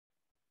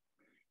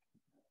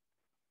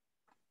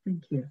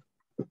Thank you.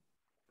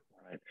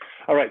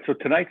 All right. So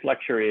tonight's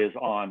lecture is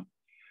on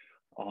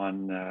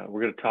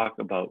we're going to talk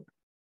about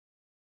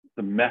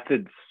the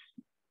methods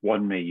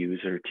one may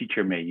use or a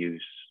teacher may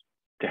use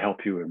to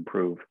help you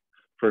improve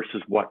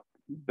versus what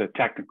the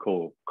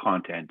technical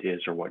content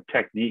is or what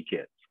technique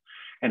is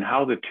and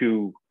how the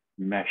two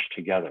mesh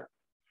together.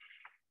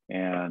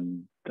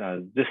 And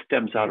this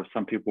stems out of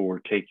some people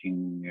were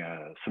taking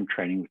some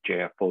training with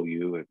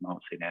JFOU at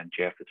Mount St. Anne.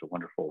 Jeff is a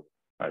wonderful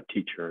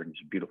teacher and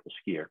he's a beautiful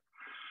skier.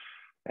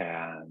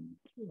 And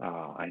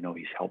I know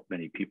he's helped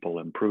many people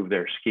improve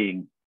their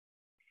skiing.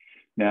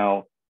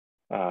 Now,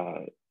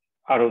 out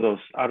of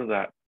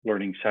that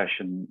learning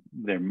session,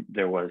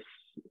 there was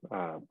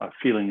a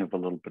feeling of a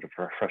little bit of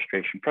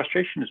frustration.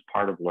 Frustration is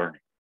part of learning.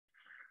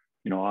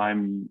 You know,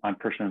 I'm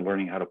personally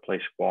learning how to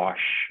play squash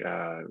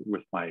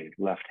with my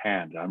left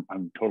hand.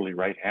 I'm totally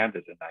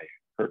right-handed, and I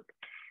hurt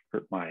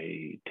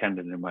my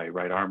tendon in my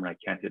right arm, and I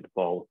can't hit the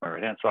ball with my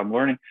right hand. So I'm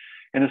learning,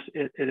 and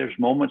there's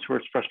moments where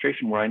it's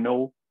frustration, where I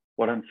know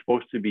what I'm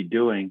supposed to be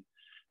doing,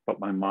 but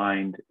my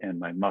mind and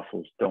my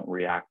muscles don't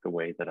react the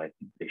way that I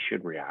think they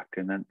should react,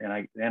 and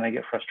I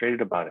get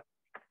frustrated about it.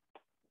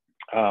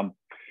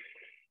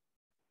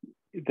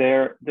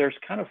 There's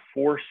kind of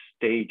 4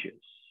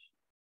 stages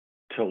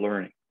to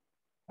learning.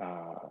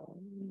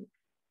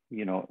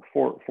 You know,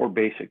 four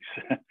basics.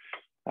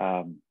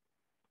 And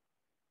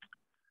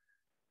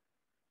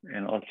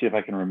let's see if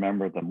I can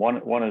remember them.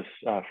 One is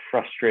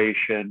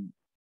frustration,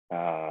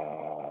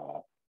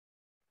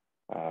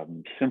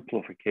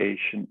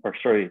 simplification, or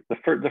sorry,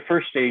 the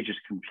first stage is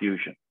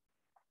confusion,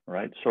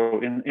 right?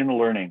 So in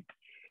learning,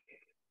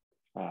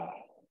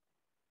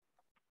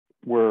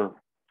 we're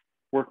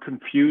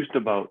confused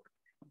about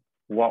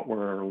what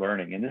we're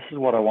learning, and this is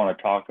what I want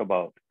to talk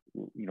about.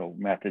 You know,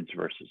 methods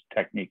versus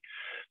technique.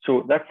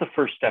 So that's the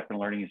first step in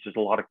learning, is there's a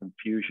lot of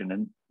confusion,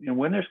 and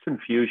when there's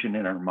confusion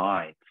in our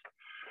minds,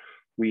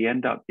 we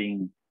end up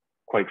being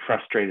quite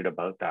frustrated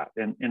about that.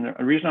 And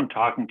the reason I'm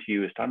talking to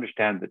you is to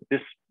understand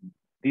that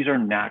these are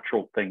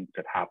natural things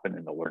that happen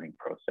in the learning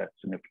process.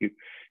 And if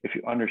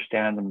you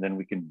understand them, then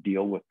we can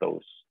deal with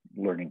those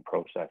learning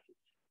processes.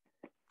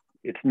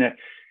 It's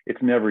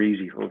never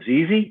easy. If it was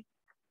easy,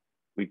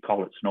 we'd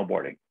call it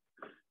snowboarding.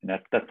 And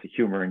that's the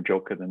humor and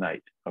joke of the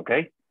night,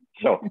 okay?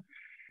 So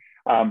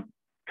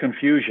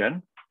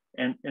confusion,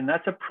 and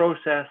that's a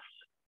process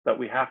that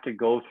we have to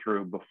go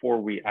through before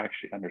we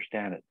actually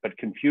understand it. But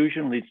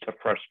confusion leads to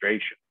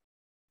frustration.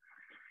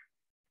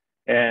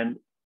 And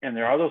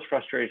there are those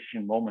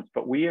frustration moments,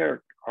 but we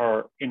are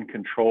in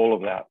control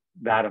of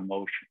that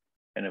emotion.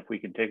 And if we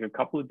can take a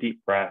couple of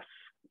deep breaths,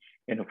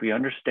 and if we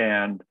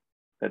understand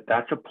that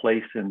that's a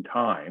place in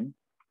time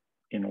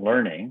in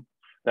learning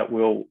that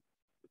we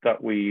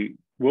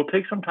will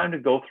take some time to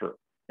go through.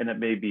 And it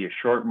may be a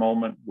short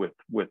moment with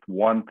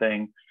one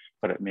thing,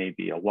 but it may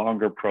be a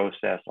longer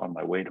process on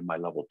my way to my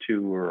level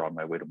 2 or on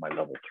my way to my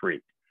level 3.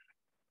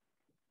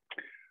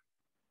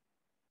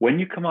 When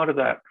you come out of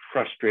that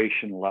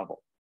frustration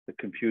level, the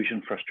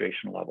confusion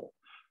frustration level,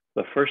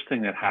 the first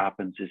thing that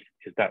happens is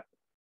that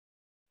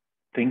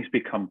things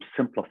become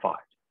simplified.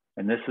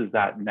 And this is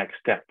that next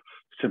step,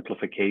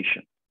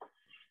 simplification.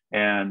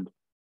 And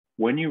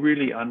when you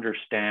really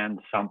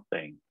understand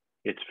something,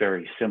 it's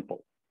very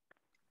simple.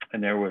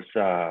 And there was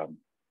a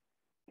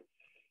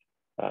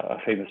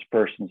famous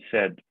person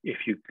said, if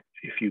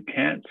you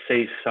can't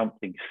say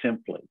something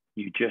simply,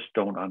 you just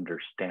don't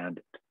understand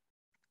it,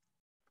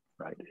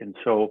 right? And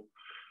so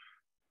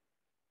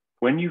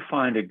when you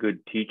find a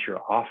good teacher,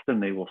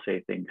 often they will say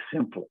things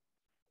simply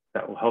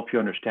that will help you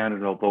understand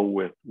it, although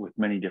with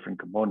many different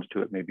components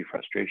to it, maybe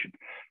frustration.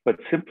 But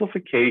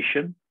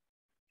simplification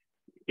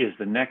is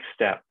the next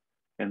step,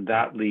 and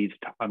that leads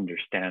to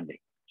understanding.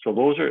 So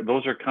those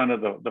are kind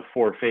of the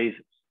 4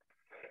 phases.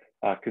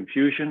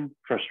 Confusion,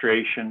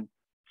 frustration,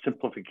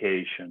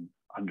 simplification,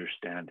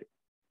 understanding.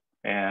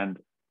 And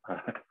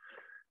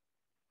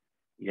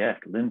yeah,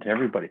 Lynn, to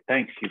everybody,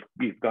 thanks.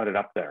 You've got it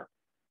up there.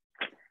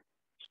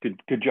 It's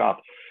good job.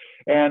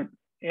 And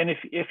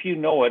if you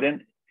know it,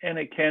 and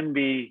it can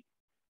be,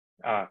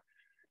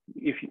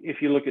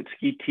 if you look at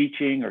ski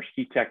teaching or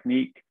ski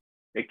technique,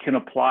 it can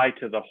apply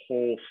to the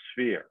whole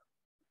sphere,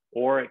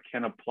 or it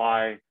can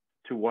apply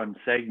to one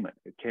segment.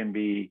 It can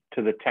be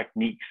to the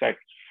technique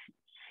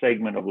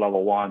segment of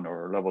level 1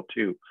 or level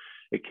 2.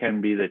 It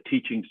can be the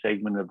teaching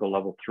segment of the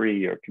level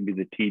 3, or it can be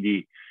the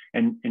TD.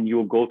 And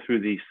you'll go through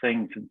these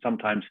things, and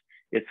sometimes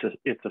it's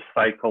a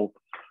cycle,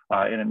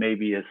 and it may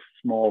be a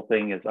small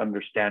thing as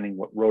understanding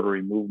what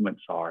rotary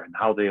movements are and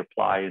how they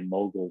apply in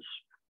moguls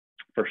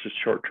versus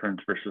short turns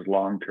versus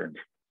long turns.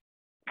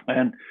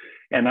 And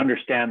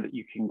understand that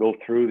you can go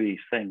through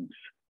these things,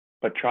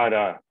 but try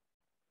to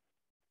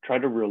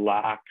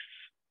relax,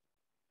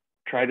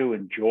 try to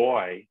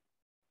enjoy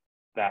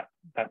that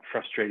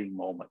frustrating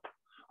moment.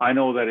 I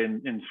know that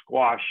in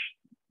squash,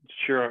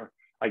 sure,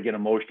 I get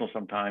emotional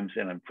sometimes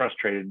and I'm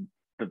frustrated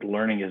that the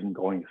learning isn't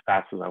going as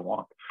fast as I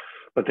want.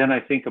 But then I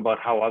think about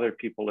how other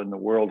people in the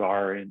world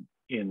are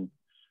in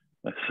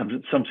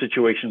some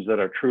situations that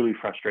are truly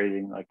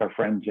frustrating, like our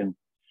friends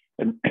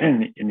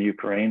in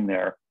Ukraine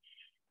there,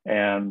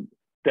 and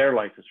their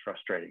life is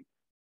frustrating.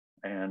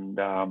 And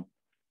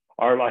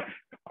our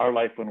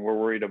life when we're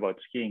worried about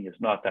skiing is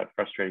not that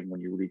frustrating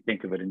when you really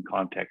think of it in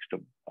context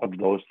of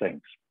those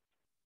things.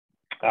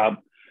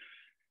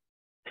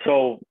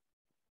 So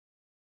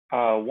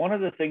one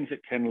of the things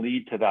that can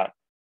lead to that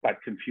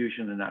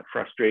confusion and that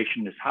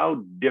frustration is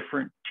how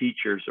different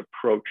teachers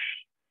approach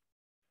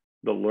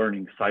the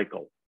learning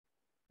cycle.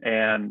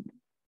 And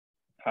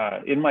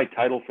in my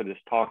title for this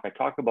talk, I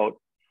talk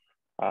about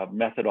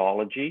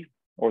methodology,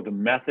 or the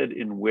method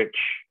in which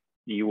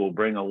you will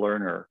bring a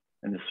learner,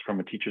 and this is from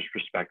a teacher's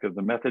perspective,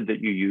 the method that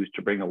you use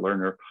to bring a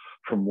learner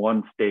from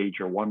one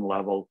stage or one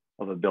level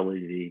of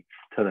ability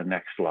to the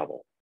next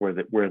level where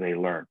they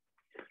learn.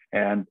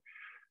 And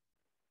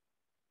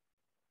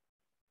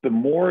the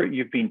more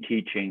you've been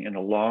teaching and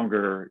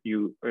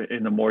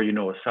the more you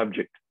know a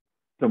subject,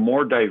 the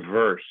more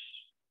diverse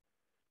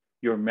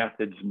your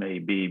methods may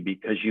be,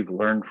 because you've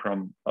learned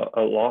from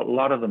a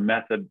lot of the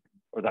method,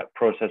 or that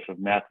process of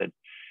method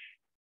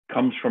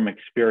comes from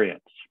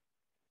experience.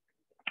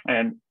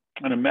 And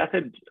a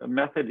method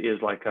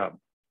is like a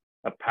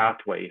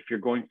pathway. If you're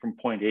going from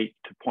point A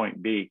to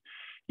point B,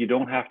 you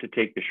don't have to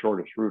take the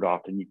shortest route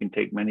often. You can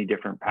take many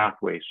different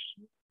pathways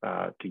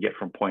to get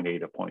from point A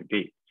to point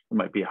B. It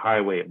might be a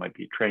highway, it might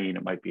be a train,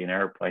 it might be an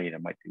airplane,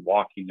 it might be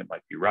walking, it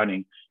might be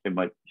running, it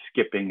might be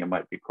skipping, it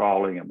might be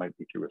crawling, it might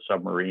be through a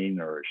submarine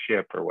or a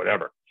ship or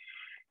whatever.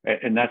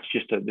 And that's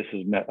just this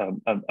is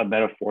a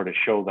metaphor to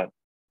show that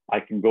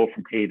I can go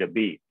from A to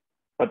B.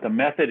 But the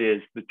method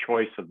is the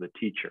choice of the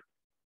teacher.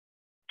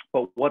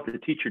 But what the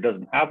teacher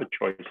doesn't have a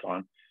choice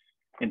on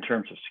in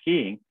terms of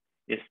skiing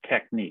is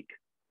technique.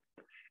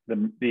 The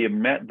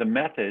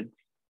methods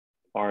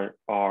are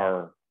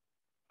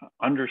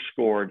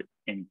underscored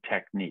in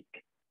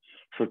technique.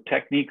 So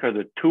technique are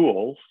the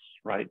tools,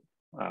 right?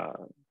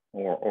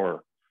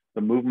 Or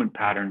the movement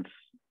patterns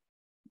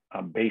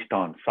based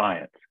on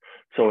science.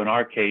 So in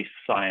our case,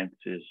 science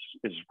is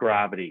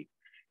gravity.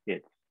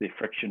 It's the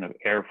friction of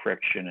air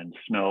friction and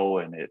snow,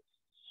 and it's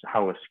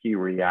how a ski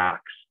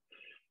reacts.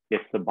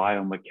 It's the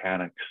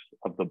biomechanics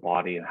of the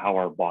body and how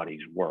our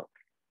bodies work.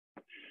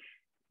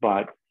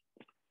 But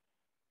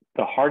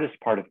the hardest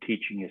part of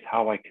teaching is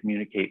how I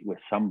communicate with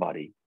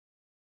somebody.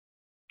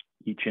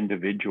 Each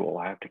individual,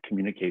 I have to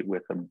communicate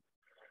with them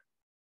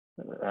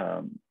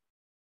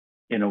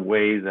in a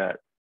way that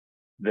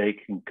they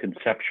can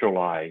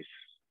conceptualize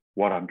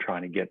what I'm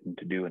trying to get them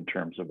to do in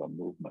terms of a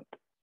movement.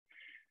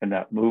 And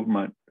that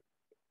movement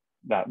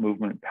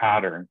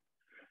pattern,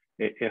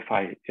 if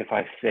I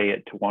say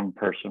it to one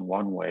person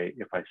one way,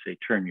 if I say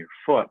turn your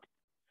foot,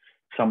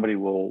 somebody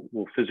will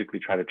physically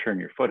try to turn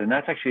your foot, and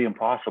that's actually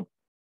impossible.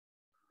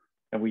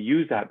 And we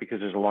use that because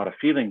there's a lot of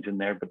feelings in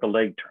there, but the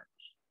leg turns,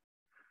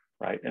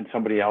 right? And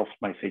somebody else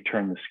might say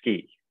turn the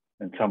ski,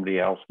 and somebody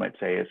else might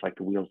say it's like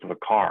the wheels of a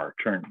car,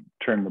 turn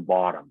the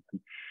bottom.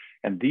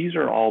 And these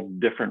are all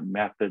different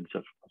methods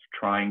of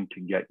trying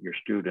to get your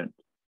student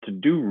to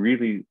do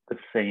really the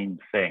same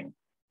thing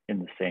in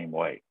the same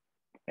way.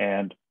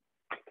 And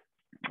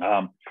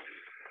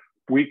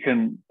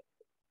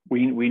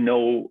we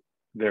know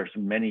there's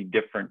many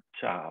different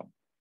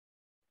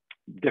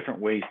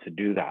ways to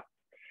do that.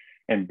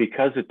 And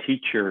because a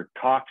teacher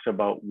talks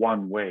about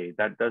one way,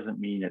 that doesn't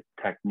mean it's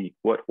technique.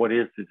 What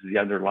is the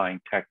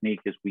underlying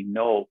technique is we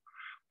know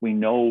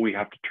we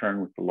have to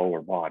turn with the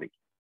lower body,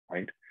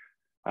 right?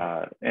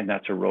 And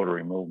that's a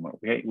rotary movement.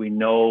 We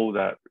know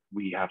that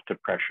we have to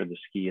pressure the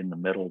ski in the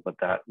middle, but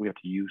that we have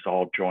to use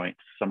all joints.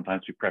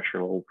 Sometimes we pressure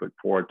a little bit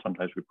forward,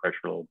 sometimes we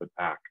pressure a little bit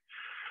back.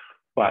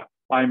 But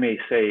I may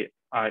say,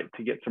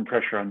 to get some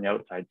pressure on the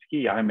outside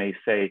ski, I may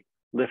say,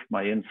 lift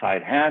my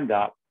inside hand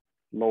up,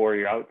 lower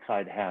your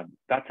outside hand.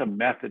 That's a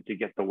method to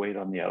get the weight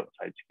on the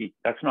outside ski.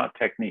 That's not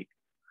technique.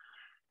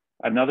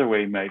 Another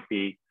way might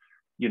be,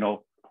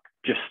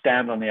 just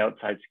stand on the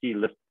outside ski,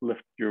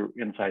 lift your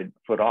inside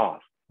foot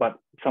off. But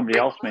somebody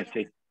else may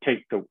say,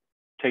 take the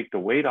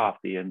weight off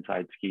the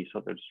inside ski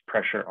so there's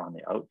pressure on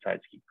the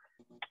outside ski.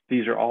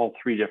 These are all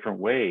three different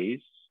ways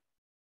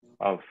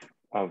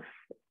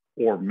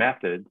or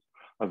methods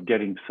of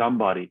getting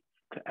somebody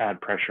to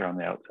add pressure on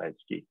the outside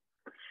ski.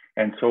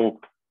 And so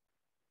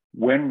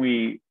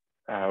when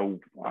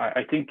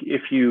I think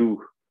if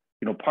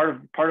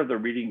part of the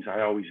readings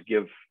I always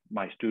give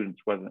my students,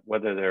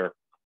 whether they're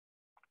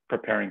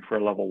preparing for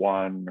a level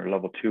 1 or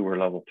level 2 or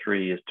level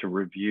 3, is to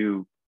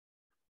review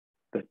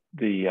I'm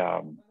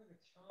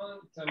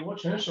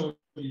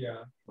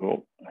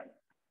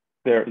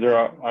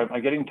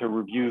getting to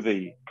review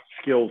the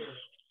skills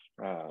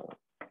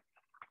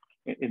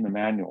in the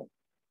manual,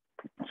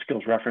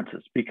 skills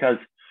references, because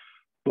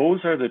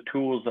those are the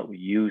tools that we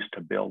use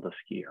to build a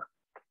skier.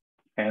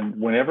 And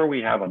whenever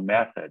we have a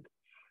method,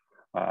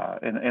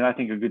 and I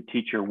think a good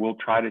teacher will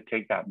try to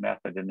take that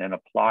method and then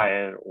apply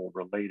it or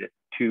relate it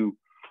to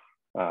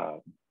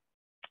the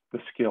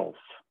skills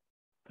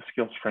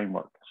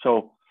framework.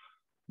 So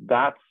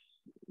that's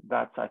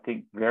I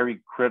think very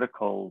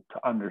critical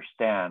to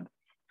understand.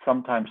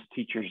 sometimes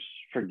teachers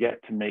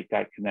forget to make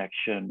that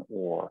connection,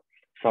 or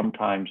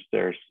sometimes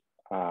there's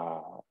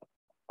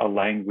a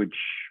language,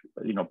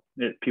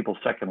 people's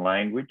second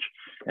language.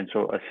 And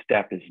so a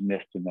step is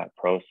missed in that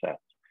process.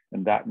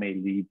 And that may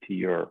lead to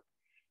your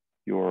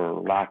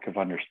lack of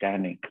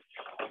understanding.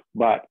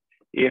 But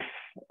if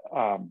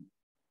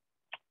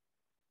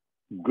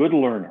good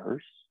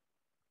learners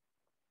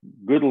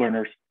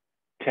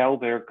tell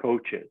their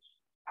coaches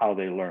how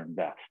they learn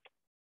best,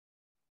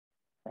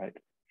 right?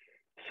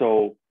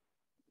 So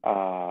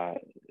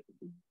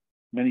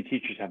many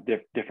teachers have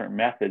different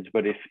methods,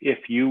 but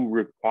if you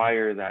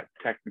require that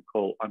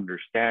technical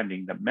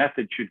understanding, the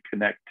method should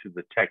connect to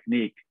the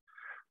technique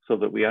so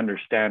that we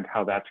understand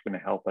how that's going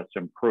to help us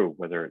improve,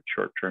 whether it's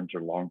short terms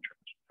or long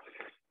terms.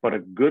 But a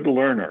good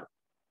learner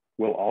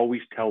will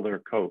always tell their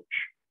coach,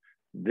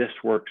 this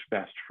works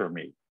best for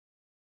me,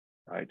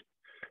 right?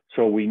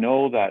 So we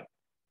know that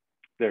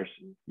there's,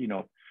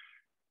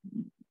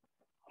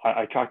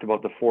 I talked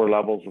about the 4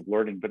 levels of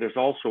learning, but there's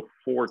also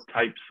 4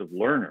 types of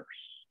learners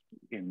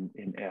in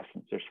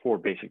essence. There's 4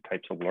 basic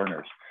types of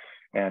learners,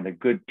 and a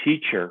good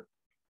teacher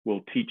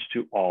will teach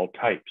to all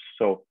types.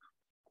 So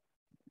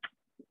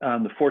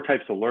the 4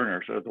 types of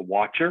learners are the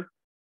watcher,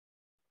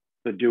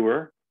 the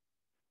doer,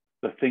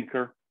 the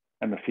thinker,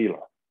 and the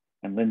feeler.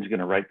 And Lynn's going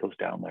to write those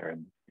down there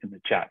in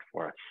the chat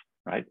for us,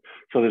 right?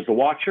 So there's the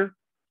watcher,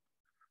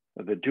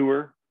 the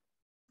doer,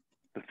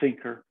 the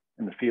thinker,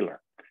 and the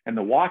feeler. And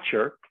the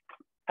watcher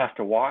has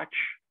to watch,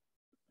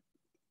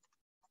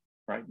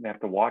 right? They have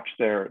to watch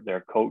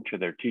their coach or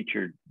their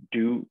teacher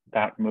do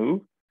that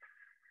move,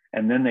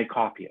 and then they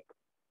copy it.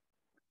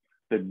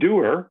 The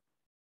doer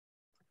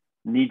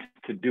needs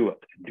to do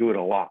it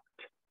a lot,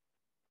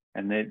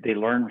 and they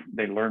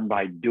learn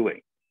by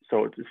doing.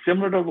 So it's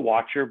similar to the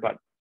watcher, but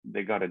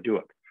they got to do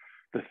it.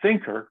 The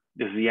thinker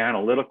is the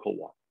analytical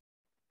one,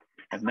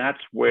 and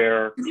that's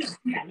where the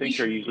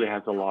thinker usually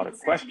has a lot of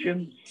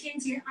questions.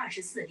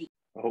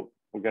 Oh,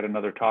 we got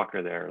another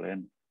talker there,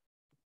 Lynn.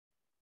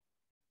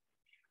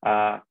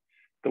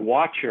 The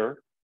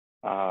watcher,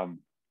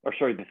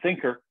 the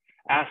thinker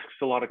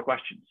asks a lot of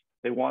questions.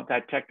 They want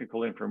that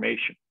technical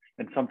information,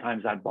 and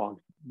sometimes that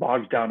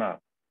bogs down a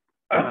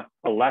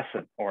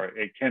lesson, or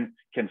it can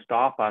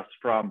stop us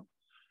from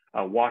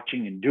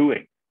watching and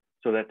doing.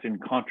 So that's in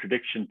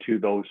contradiction to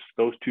those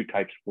 2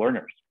 types of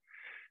learners.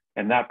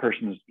 And that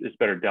person is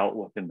better dealt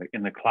with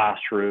in the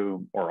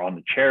classroom or on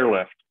the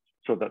chairlift,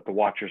 so that the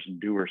watchers and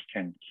doers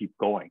can keep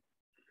going.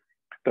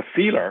 The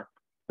feeler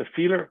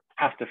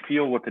has to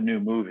feel what the new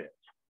move is.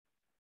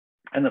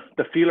 And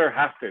the feeler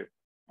has to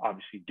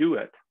obviously do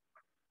it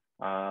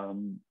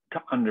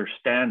to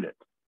understand it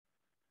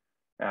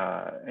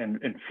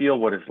and feel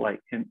what it's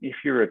like. And if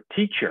you're a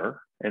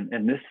teacher,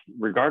 and this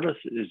regardless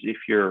is if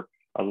you're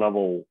a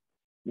level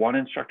 1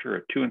 instructor,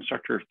 a 2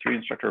 instructor, a 3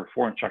 instructor, or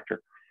 4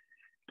 instructor,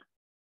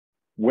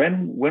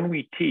 when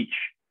we teach,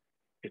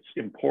 it's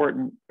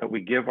important that we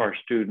give our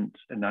students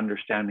an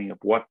understanding of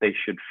what they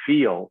should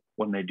feel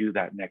when they do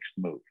that next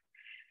move.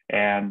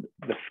 And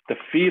the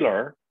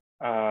feeler,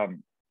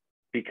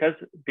 because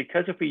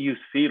if we use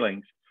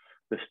feelings,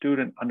 the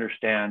student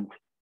understands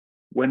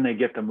when they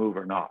get the move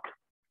or not.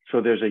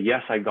 So there's a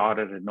yes, I got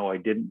it, and no, I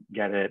didn't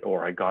get it,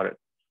 or I got it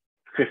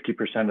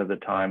 50% of the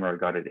time, or I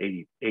got it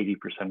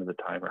 80% of the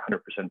time, or 100%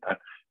 of the time.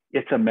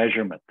 It's a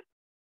measurement,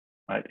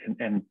 right?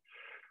 And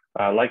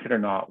like it or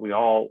not, we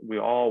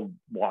all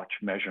watch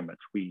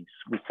measurements. We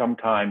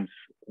sometimes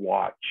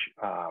watch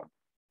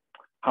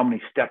how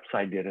many steps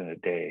I did in a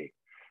day,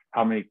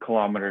 how many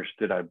kilometers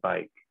did I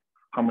bike,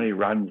 how many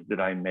runs did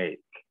I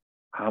make,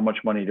 how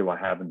much money do I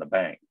have in the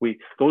bank.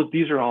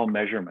 These are all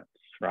measurements,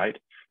 right?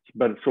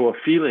 But so a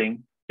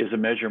feeling is a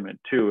measurement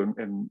too,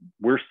 and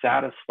we're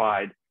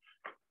satisfied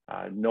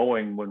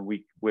knowing when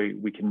we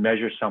can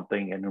measure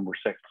something and then we're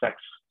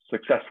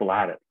successful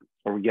at it,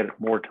 or we get it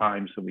more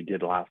times than we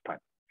did last time.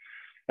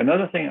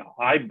 Another thing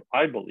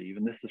I believe,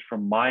 and this is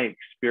from my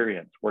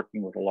experience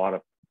working with a lot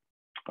of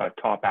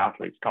top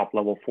athletes, top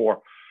level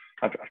 4.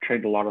 I've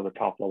trained a lot of the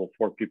top level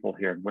 4 people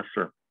here in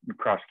Whistler,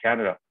 across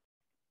Canada.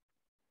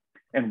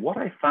 And what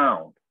I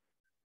found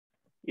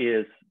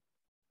is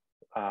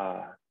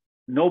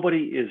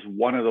nobody is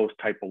one of those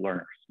type of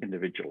learners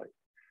individually.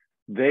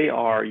 They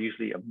are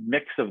usually a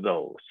mix of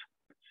those.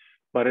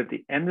 But at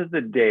the end of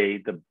the day,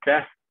 the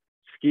best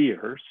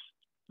skiers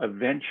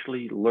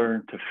eventually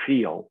learn to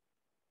feel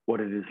what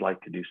it is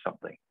like to do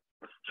something.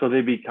 So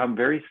they become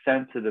very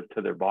sensitive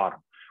to their bottom,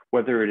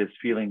 whether it is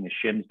feeling the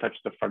shins touch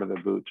the front of the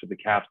boots, or the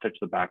calves touch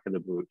the back of the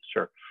boots,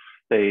 or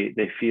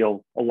they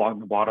feel along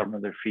the bottom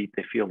of their feet,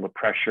 they feel the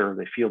pressure,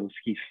 they feel the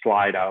ski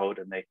slide out,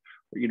 and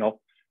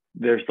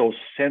there's those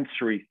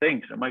sensory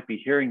things. It might be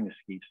hearing the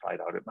ski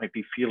slide out. It might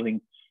be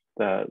feeling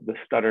the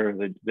stutter,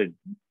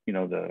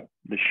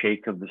 the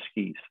shake of the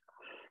skis.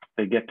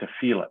 They get to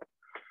feel it.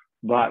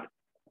 But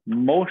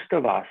most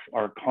of us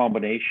are a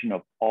combination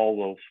of all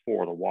those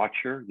 4: the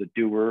watcher, the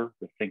doer,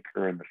 the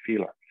thinker, and the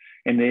feeler.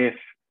 And if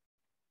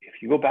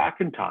you go back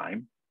in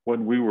time,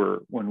 when we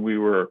were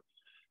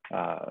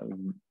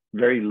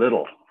very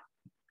little,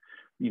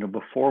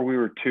 before we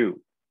were 2.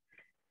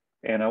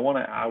 And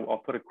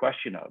I'll put a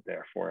question out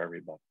there for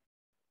everybody.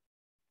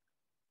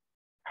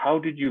 How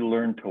did you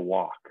learn to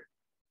walk?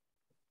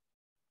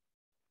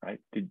 Right?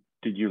 Did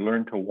you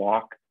learn to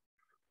walk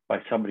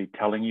by somebody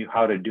telling you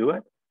how to do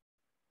it?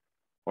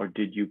 Or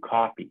did you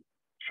copy?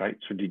 Right?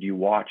 So did you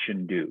watch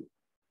and do?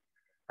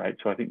 Right?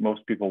 So I think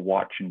most people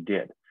watch and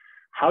did.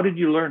 How did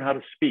you learn how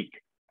to speak?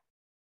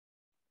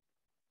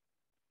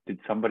 Did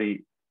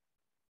somebody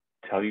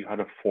tell you how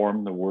to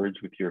form the words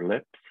with your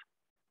lips?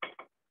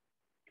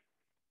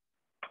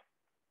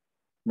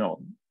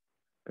 No.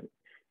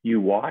 You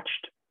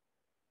watched,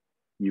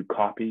 you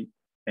copied,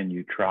 and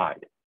you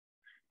tried.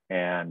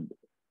 And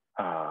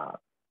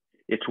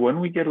it's when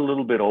we get a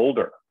little bit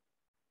older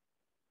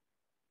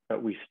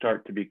that we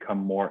start to become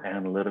more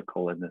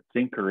analytical, and the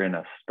thinker in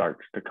us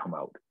starts to come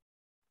out.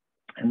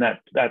 And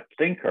that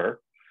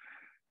thinker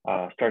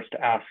starts to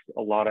ask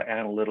a lot of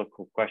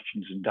analytical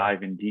questions and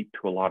dive in deep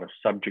to a lot of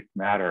subject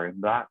matter.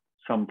 And that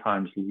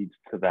sometimes leads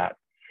to that,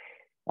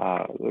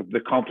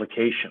 the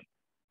complication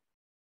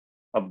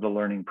of the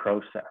learning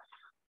process,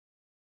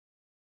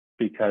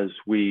 because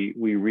we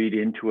read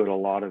into it a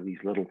lot of these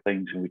little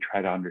things and we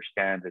try to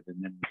understand it,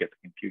 and then we get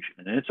the confusion.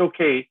 And it's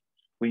okay.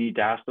 We need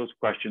to ask those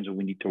questions and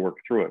we need to work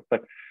through it.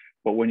 But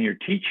when you're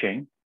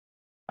teaching,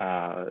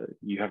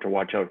 you have to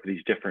watch out for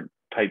these different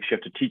types. You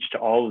have to teach to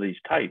all of these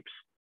types.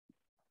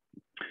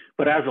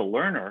 But as a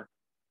learner,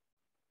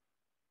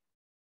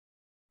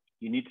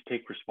 you need to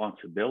take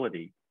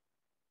responsibility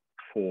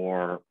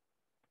for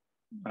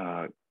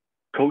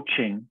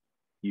coaching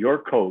your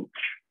coach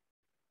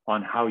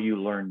on how you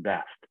learn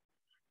best.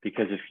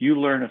 Because if you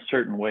learn a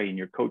certain way and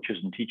your coach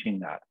isn't teaching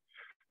that,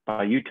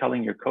 by you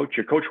telling your coach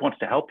wants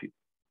to help you.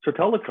 So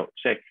tell the coach,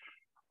 say,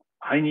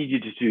 I need you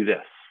to do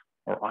this,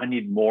 or I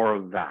need more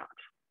of that.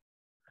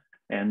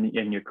 And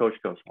your coach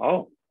goes,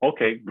 oh,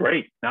 okay,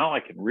 great. Now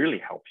I can really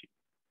help you,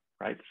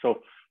 right?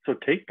 So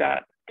take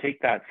that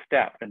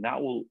step, and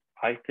that will,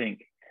 I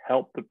think,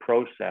 help the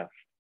process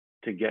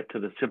to get to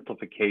the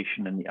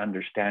simplification and the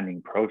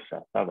understanding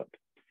process of it,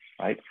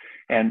 right?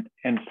 And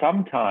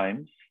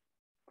sometimes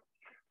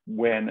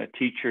when a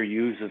teacher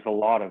uses a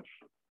lot of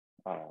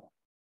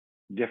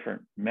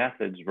different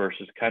methods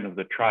versus kind of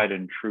the tried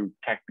and true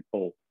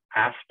technical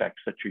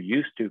aspects that you're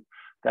used to,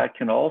 that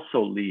can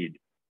also lead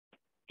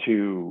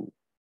to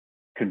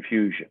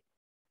confusion.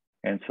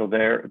 And so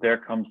there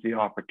comes the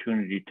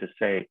opportunity to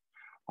say,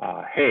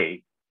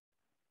 hey,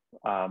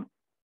 I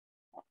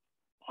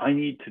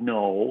need to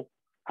know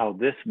how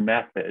this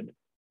method,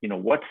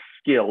 what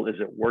skill is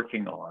it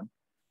working on?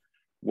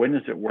 When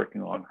is it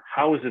working on?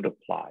 How is it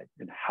applied?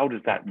 And how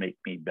does that make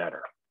me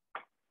better?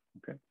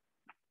 Okay.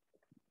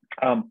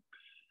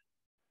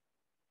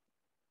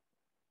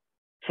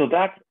 So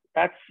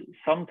that's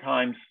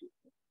sometimes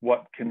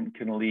what can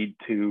lead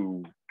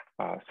to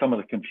some of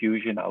the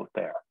confusion out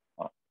there.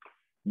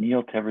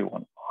 Neil, to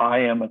everyone, I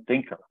am a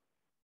thinker.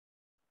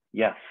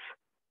 Yes,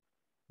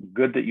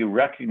 good that you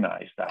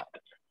recognize that.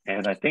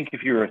 And I think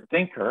if you're a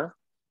thinker,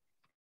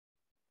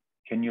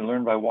 can you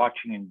learn by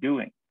watching and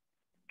doing?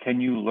 Can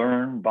you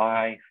learn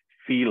by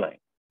feeling?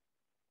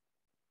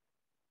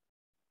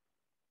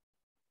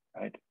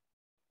 Right?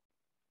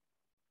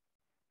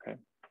 Okay.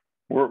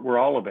 We're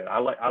all of it.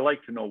 I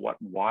like to know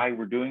what and why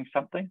we're doing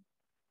something,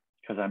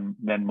 because I'm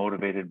then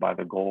motivated by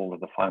the goal or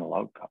the final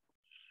outcome.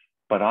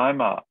 But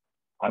I'm a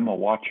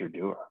watcher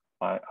doer.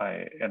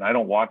 And I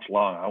don't watch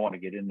long. I want to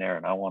get in there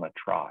and I want to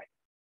try.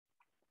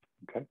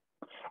 Okay.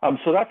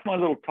 So that's my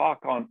little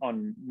talk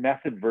on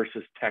method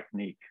versus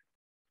technique.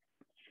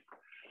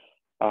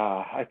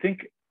 I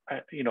think,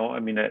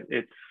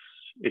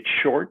 it's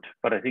short,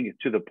 but I think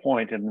it's to the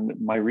point. And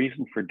my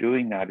reason for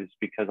doing that is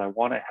because I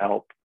want to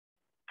help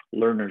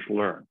learners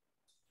learn.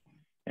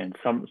 And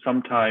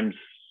sometimes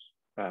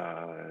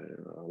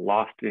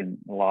lost in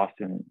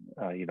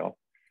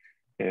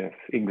if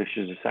English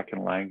is a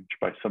second language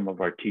by some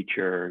of our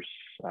teachers,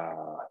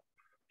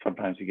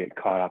 sometimes we get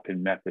caught up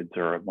in methods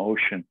or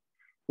emotion.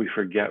 We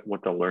forget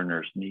what the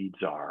learner's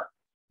needs are.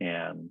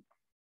 And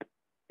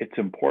it's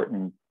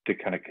important to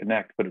kind of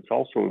connect, but it's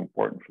also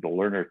important for the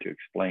learner to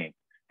explain,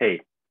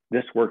 hey,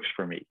 this works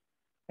for me,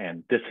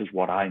 and this is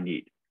what I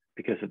need.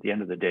 Because at the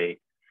end of the day,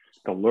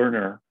 the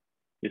learner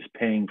is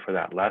paying for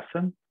that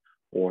lesson,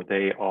 or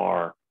they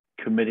are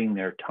committing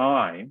their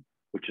time,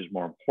 which is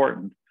more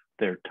important,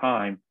 their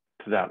time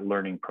to that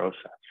learning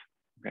process.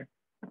 Okay.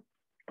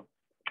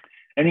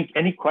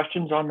 Any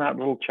questions on that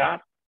little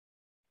chat?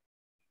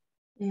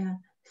 Yeah.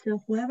 So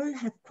whoever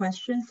has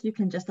questions, you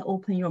can just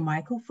open your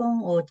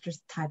microphone or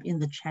just type in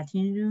the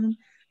chatting room.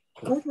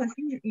 Also, I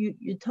think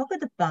you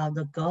talked about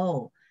the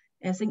goal.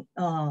 I think,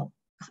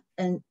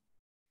 and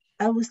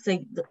I would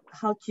say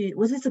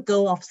what is the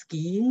goal of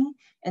skiing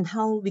and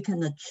how we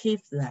can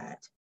achieve that.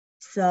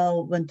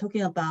 So when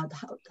talking about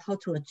how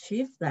to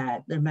achieve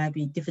that, there might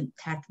be different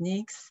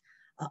techniques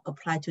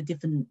applied to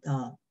different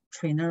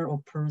trainer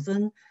or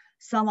person.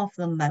 Some of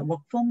them might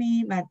work for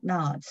me, might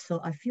not. So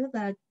I feel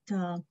that,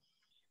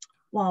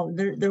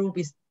 there will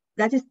be,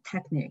 that is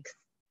techniques.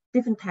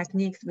 different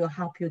techniques will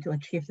help you to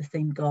achieve the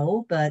same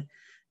goal, but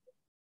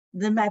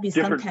there might be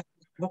some techniques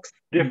works.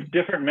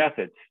 Different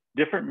methods.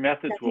 Different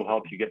methods will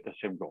help you get the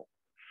same goal.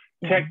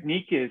 Yeah.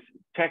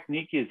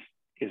 Technique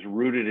is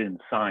rooted in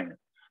science.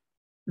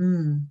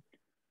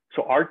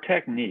 So our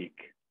technique,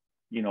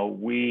 you know,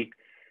 we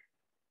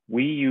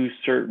use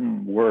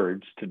certain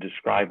words to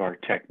describe our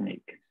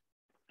technique,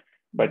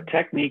 but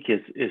technique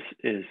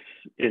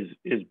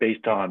is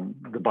based on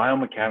the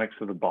biomechanics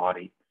of the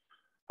body,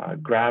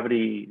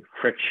 gravity,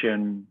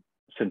 friction,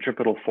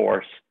 centripetal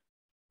force.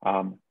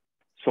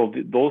 So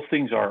those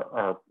things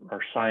are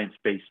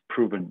science-based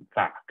proven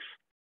facts.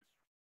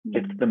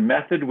 It's the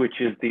method, which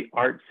is the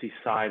artsy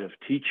side of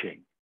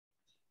teaching,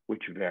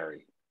 which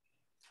vary.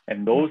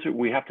 And those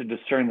we have to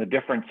discern the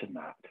difference in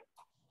that,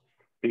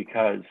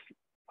 because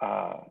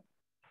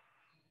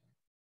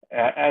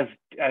as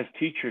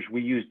teachers,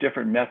 we use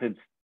different methods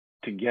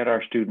to get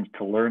our students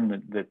to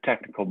learn the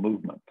technical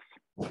movements.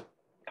 All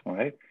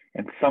right.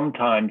 And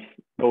sometimes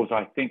those,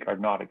 I think, are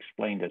not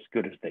explained as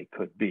good as they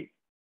could be.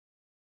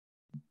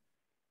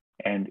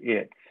 And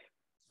it's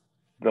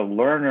the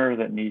learner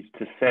that needs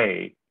to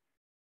say,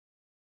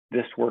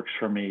 this works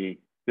for me,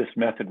 this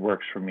method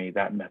works for me,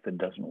 that method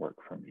doesn't work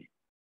for me,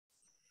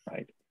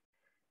 right?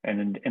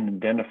 And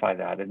identify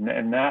that.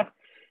 And that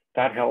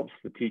helps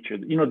the teacher.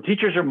 You know,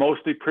 teachers are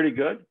mostly pretty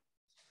good,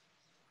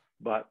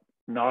 but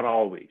not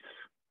always,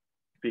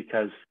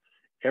 because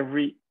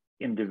every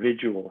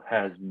individual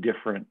has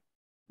different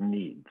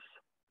needs,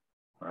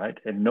 right?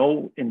 And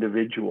no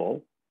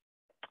individual,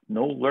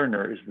 no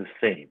learner is the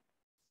same.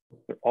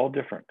 They're all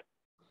different.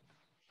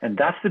 And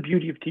that's the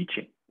beauty of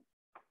teaching.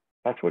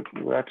 That's what,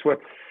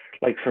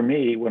 like for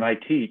me, when I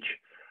teach,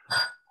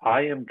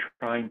 I am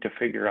trying to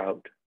figure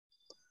out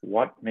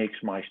what makes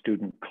my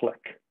student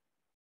click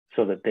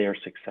so that they are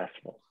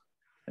successful.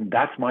 And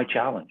that's my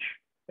challenge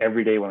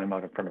every day when I'm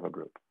out in front of a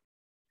group.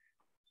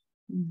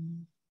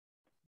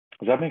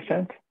 Does that make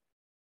sense?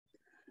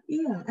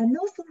 Yeah, and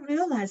also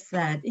realize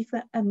that if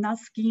I'm not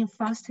skiing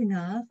fast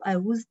enough, I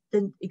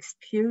wouldn't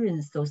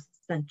experience those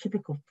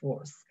centripetal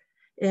force.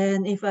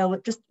 And if I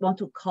would just want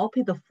to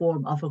copy the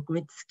form of a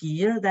great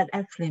skier, that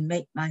actually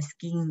make my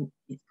skiing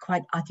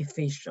quite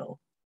artificial.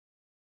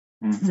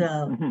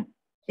 So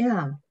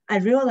yeah, I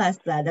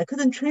realized that I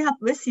couldn't train up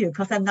with you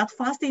because I'm not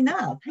fast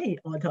enough. Hey,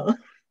 Otto.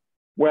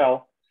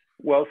 Well,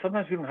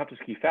 sometimes we don't have to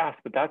ski fast,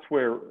 but that's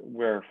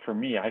where for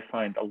me, I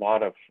find a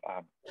lot of,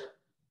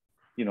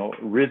 you know,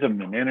 rhythm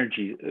and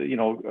energy. You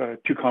know,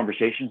 2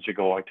 conversations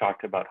ago, I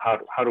talked about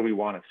how do we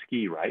want to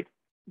ski, right?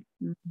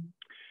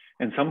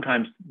 And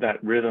sometimes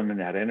that rhythm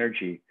and that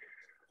energy,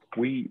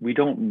 we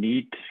don't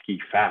need to ski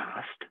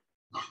fast,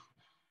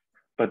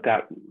 but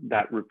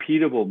that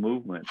repeatable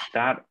movement,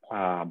 that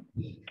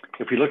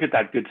if we look at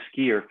that good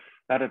skier,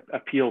 that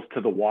appeals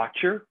to the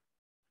watcher,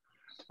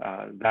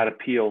 that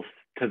appeals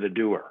to the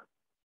doer.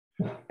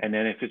 And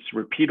then if it's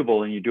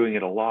repeatable and you're doing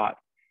it a lot,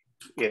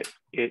 it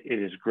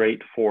is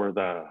great for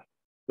the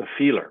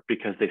feeler,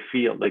 because they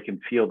can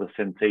feel the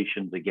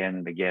sensations again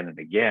and again and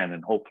again,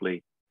 and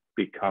hopefully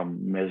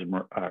become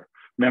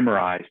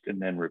memorized and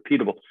then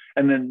repeatable.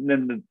 And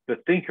then the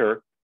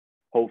thinker,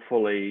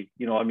 hopefully,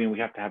 you know, I mean, we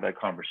have to have that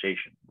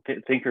conversation.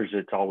 Thinkers,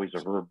 it's always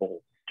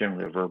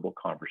generally a verbal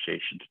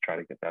conversation to try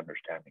to get that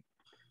understanding.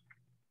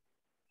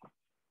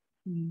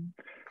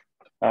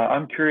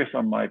 I'm curious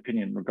on my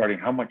opinion regarding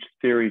how much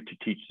theory to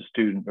teach the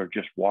student, or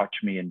just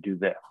watch me and do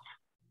this.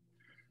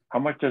 How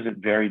much does it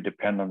vary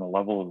depend on the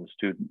level of the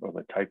student or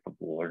the type of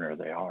learner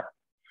they are?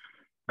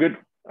 Good.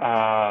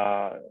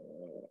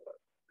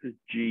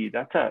 Gee,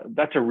 that's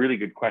a really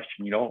good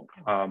question, you know.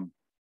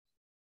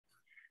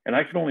 And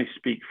I can only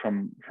speak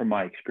from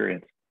my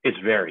experience. It's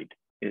varied.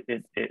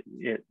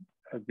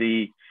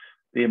 The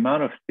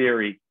amount of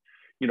theory,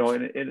 you know,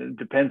 and it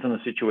depends on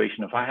the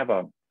situation. If I have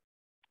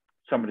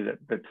somebody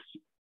that's,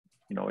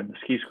 you know, in the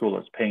ski school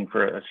that's paying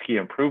for a ski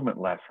improvement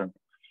lesson,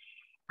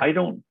 I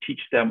don't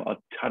teach them a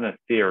ton of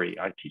theory.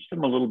 I teach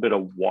them a little bit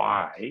of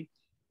why,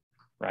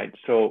 right?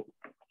 So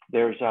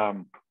there's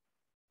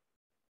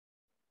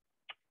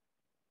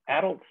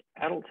adults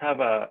have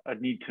a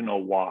need to know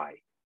why,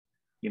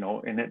 you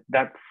know, and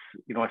that's,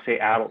 you know, I say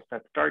adults,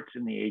 that starts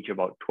in the age of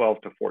about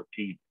 12 to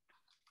 14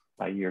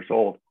 years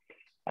old.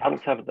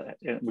 Adults have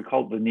we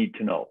call it the need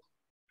to know.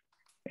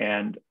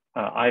 And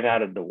I've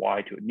added the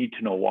why to it, need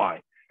to know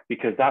why,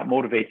 because that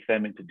motivates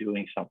them into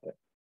doing something,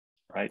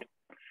 right?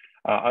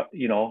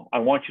 You know, I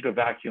want you to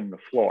vacuum the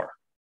floor.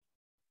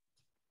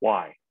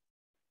 Why?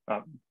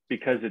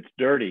 Because it's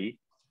dirty,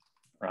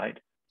 right?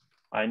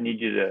 I need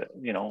you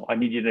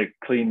to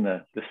clean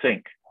the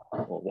sink.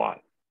 Well,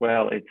 why?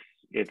 Well,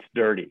 it's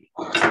dirty,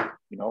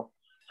 you know?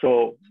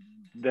 So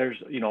there's,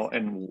 you know,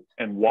 and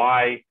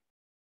why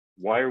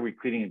are we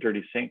cleaning a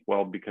dirty sink?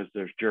 Well, because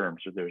there's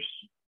germs, or there's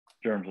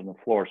germs on the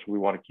floor, so we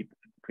want to keep it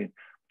clean.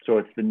 So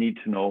it's the need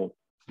to know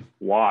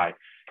why.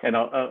 And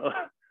a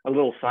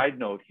little side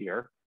note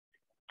here,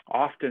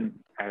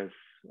 often as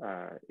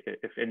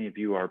if any of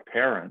you are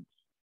parents,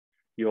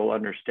 you'll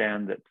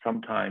understand that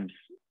sometimes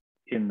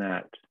in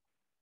that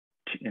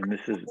and this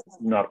is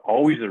not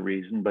always a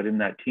reason, but in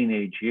that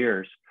teenage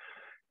years,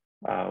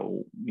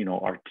 you know,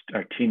 our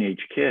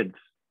teenage kids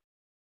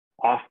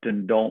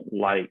often don't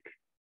like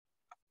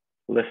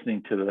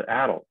listening to the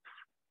adults.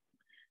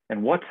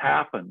 And what's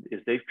happened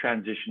is they've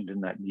transitioned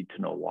in that need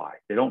to know why.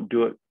 They don't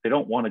do it. They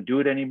don't want to do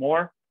it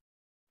anymore,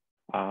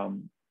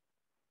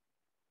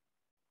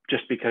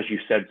 just because you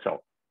said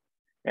so.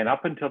 And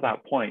up until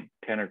that point,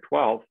 10 or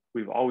 12,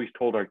 we've always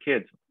told our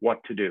kids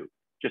what to do.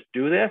 Just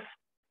do this,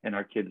 and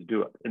our kids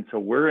do it. And so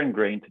we're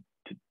ingrained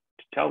to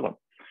tell them.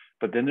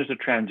 But then there's a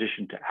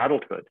transition to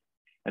adulthood,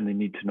 and they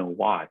need to know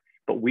why.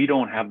 But we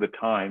don't have the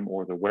time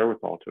or the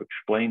wherewithal to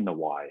explain the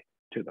why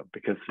to them,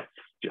 because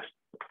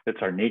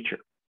it's our nature.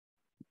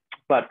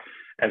 But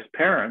as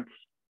parents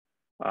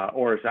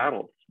or as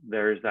adults,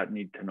 there is that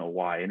need to know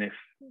why. And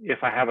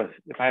if I have a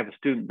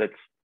student that's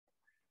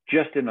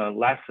just in a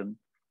lesson,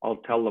 I'll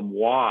tell them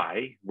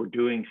why we're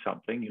doing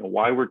something, you know,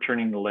 why we're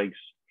turning the legs,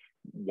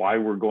 why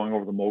we're going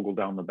over the mogul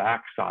down the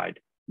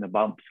backside and the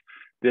bumps.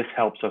 This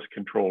helps us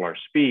control our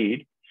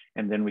speed,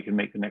 and then we can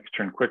make the next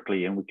turn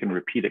quickly, and we can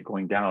repeat it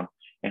going down,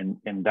 and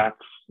then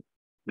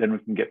we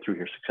can get through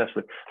here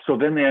successfully. So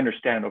then they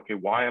understand, okay,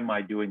 why am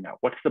I doing that?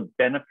 What's the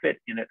benefit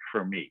in it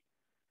for me?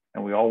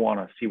 And we all want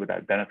to see what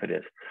that benefit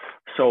is.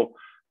 So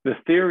the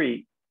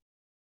theory,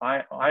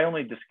 I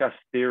only discuss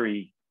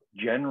theory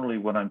generally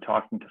when I'm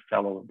talking to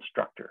fellow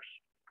instructors,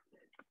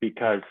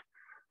 because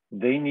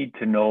they need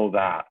to know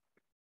that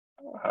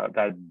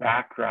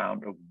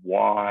background of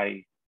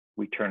why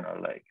we turn our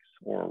legs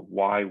or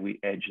why we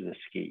edge the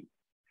ski.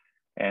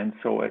 And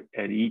so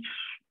at each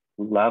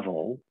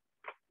level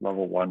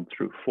 1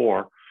 through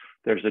 4,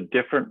 there's a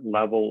different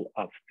level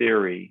of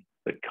theory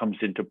that comes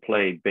into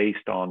play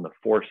based on the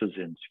forces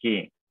in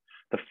skiing.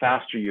 The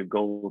faster you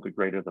go, the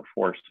greater the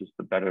forces,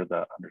 the better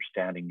the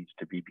understanding needs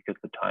to be, because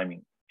the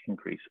timing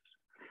increases.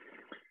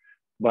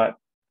 But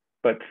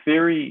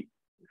theory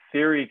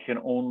can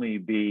only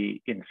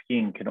be, in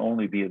skiing, can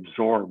only be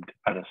absorbed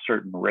at a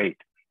certain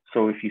rate.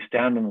 So if you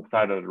stand on the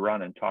side of the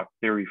run and talk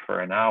theory for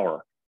an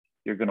hour,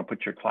 you're going to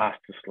put your class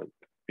to sleep,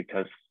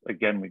 because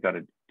again, we got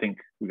to think,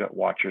 we got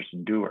watchers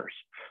and doers.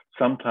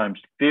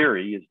 Sometimes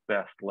theory is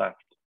best left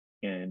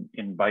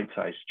in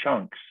bite-sized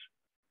chunks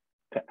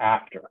to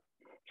after.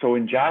 So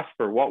in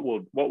Jasper, what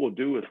we'll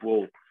do is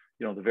we'll,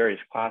 you know, the various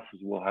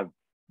classes will have,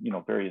 you know,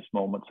 various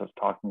moments of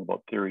talking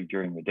about theory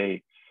during the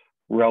day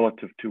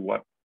relative to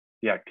what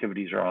the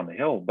activities are on the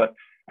hill. But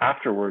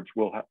afterwards,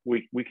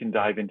 we can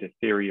dive into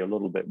theory a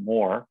little bit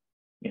more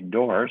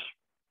indoors,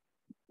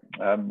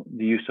 the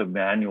use of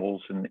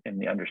manuals and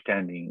the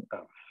understanding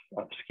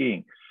of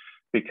skiing,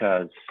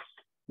 because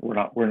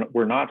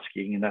we're not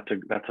skiing, and that's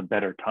a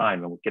better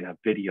time, and we can have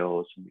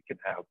videos, and we can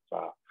have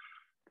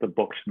the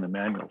books and the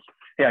manuals.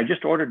 Hey, I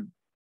just ordered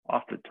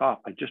off the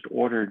top. I just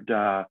ordered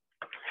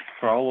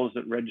for all those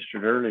that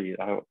registered early.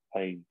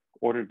 I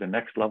ordered the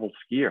Next Level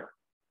skier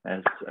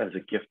as a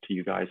gift to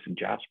you guys in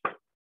Jasper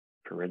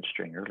for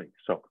registering early.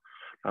 So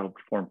that'll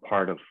form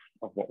part of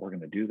what we're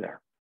going to do there.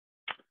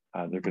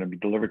 They're going to be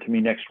delivered to me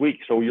next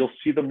week, so you'll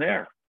see them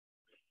there.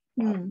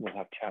 We'll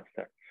have chats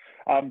there.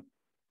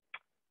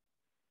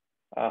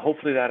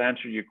 Hopefully that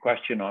answered your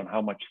question on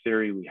how much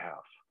theory we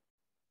have.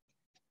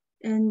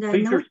 And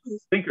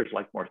thinkers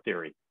like more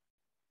theory.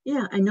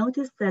 Yeah, I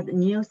noticed that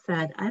Neil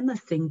said, I'm a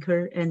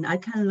thinker and I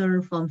can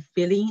learn from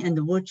feeling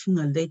and watching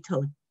a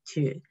little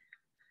too.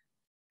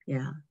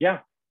 Yeah.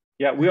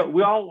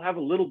 We all have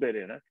a little bit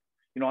in it.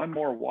 You know, I'm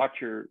more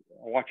watcher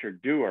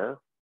doer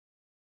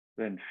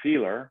than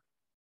feeler.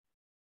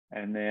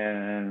 And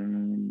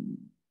then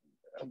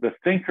the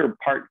thinker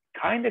part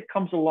kind of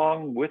comes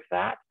along with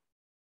that,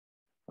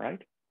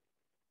 right?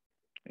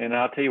 And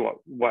I'll tell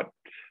you what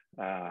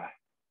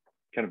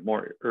kind of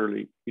more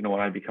early, you know,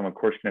 when I become a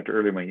course connector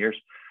early in my years,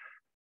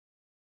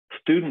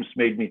 students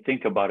made me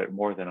think about it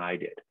more than I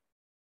did,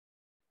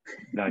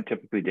 than I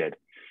typically did.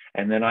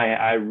 And then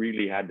I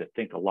really had to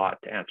think a lot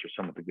to answer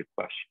some of the good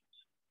questions.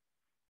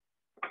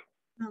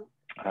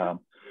 I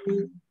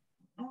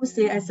would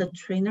say as a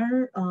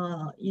trainer,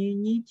 you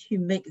need to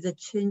make the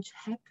change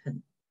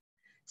happen.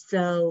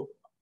 So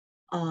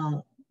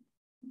I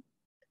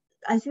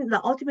think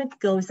the ultimate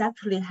goal is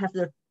actually have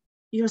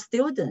your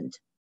student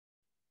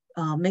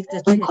make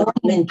the change.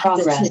 In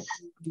progress.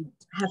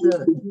 Have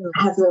a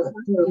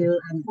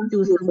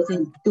do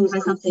something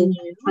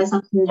new.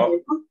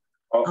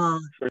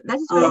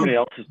 Somebody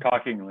else is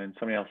talking, Lynn.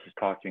 Somebody else is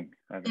talking.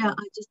 Yeah,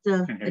 I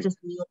just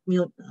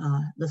mute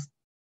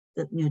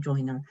the new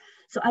joiner.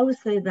 So I would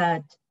say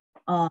that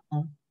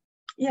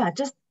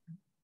just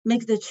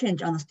make the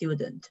change on the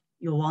student.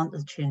 You want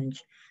the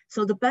change.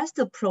 So the best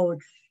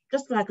approach,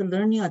 just like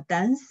learning or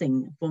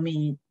dancing, for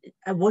me,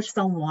 I watch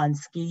someone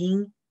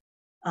skiing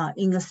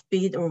in a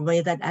speed or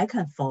way that I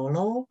can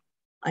follow.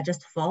 I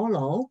just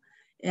follow,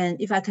 and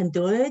if I can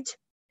do it,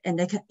 and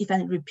if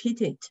I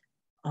repeat it,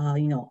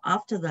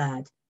 after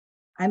that,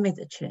 I make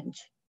the change.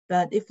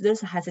 But if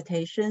there's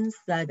hesitations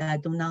that I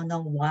do not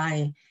know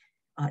why,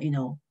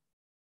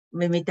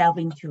 maybe delve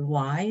into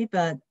why.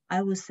 But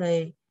I would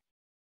say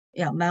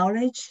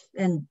mileage,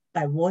 and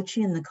by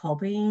watching and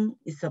copying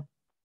is the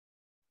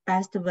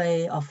best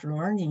way of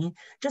learning.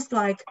 Just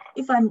like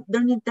if I'm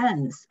learning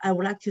dance, I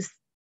would like to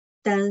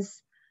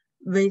dance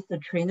with the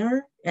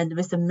trainer and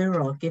with the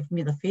mirror give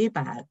me the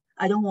feedback.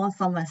 I don't want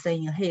someone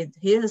saying, hey,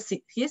 here's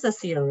a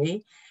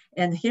theory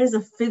and here's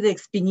a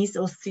physics beneath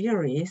those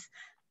theories.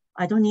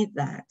 I don't need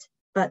that.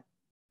 But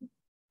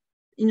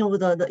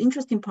the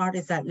interesting part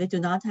is that we do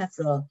not have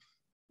the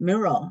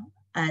mirror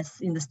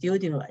as in the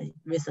studio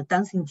with a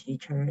dancing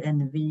teacher,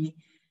 and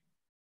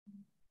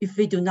if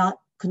we could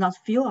not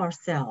feel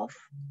ourselves,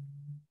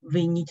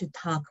 we need to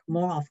talk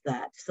more of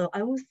that. So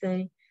I would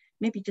say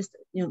maybe just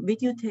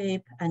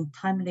videotape and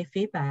timely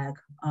feedback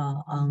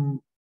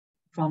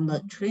from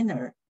the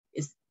trainer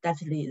is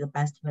definitely the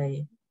best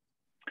way.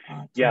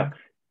 Yeah,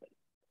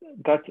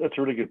 that's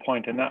a really good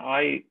point, and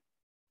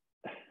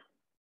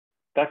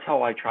that's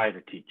how I try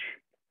to teach,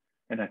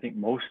 and I think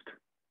most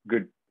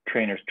good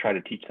trainers try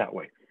to teach that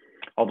way.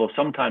 Although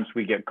sometimes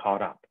we get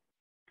caught up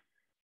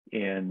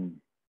in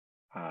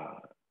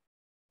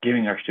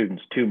giving our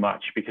students too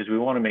much because we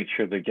want to make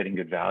sure they're getting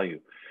good value.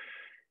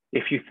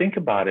 If you think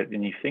about it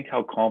and you think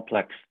how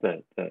complex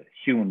the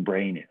human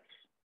brain is,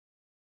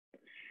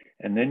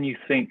 and then you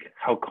think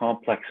how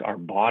complex our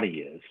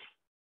body is,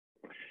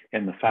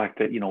 and the fact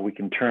that we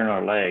can turn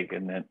our leg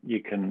and then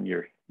we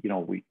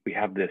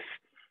have this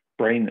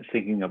brain that's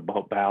thinking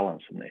about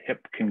balance, and the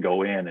hip can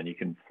go in and you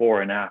can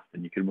fore and aft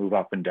and you can move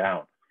up and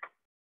down.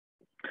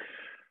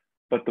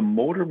 But the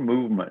motor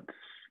movements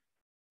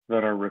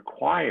that are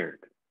required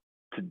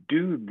to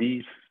do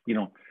these,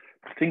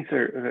 things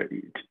are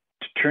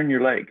to turn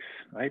your legs,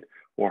 right?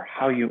 Or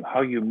how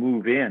you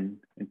move in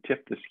and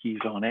tip the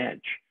skis on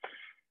edge.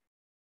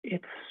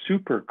 It's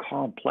super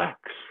complex.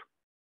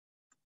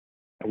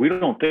 We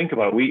don't think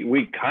about it.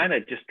 We kind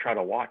of just try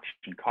to watch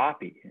and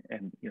copy.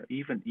 And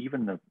even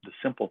the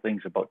simple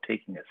things about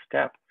taking a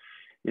step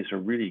is a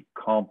really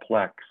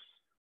complex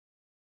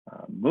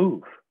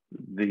move.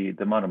 The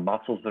amount of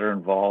muscles that are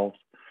involved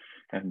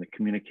and the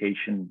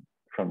communication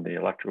from the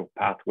electrical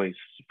pathways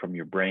from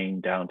your brain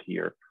down to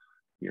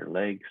your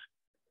legs.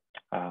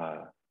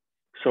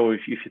 So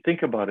if you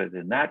think about it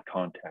in that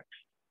context,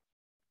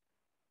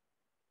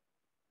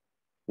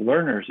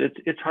 learners,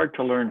 it's hard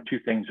to learn two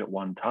things at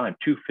one time,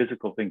 two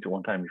physical things at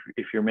one time.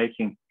 If you're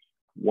making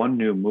one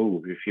new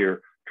move, if you're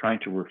trying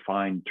to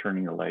refine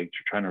turning the legs,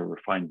 you're trying to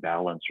refine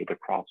balance or the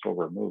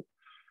crossover move,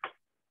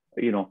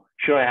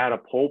 should I add a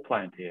pole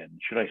plant in?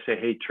 Should I say,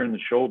 hey, turn the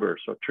shoulder,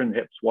 so turn the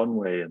hips one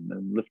way and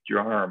then lift your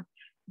arm?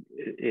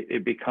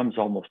 It becomes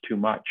almost too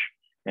much.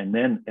 And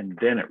then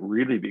it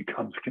really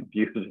becomes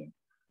confusing,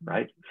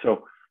 right?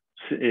 So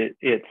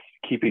it's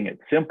keeping it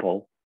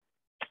simple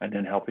and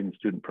then helping the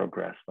student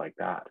progress like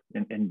that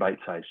in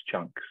bite-sized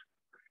chunks.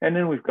 And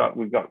then we've got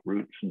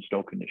routes and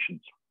snow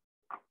conditions.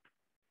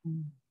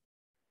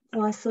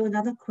 So I saw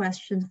another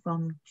question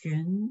from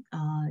Jun.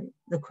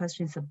 The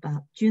question is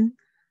about Jun.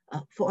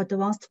 For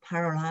advanced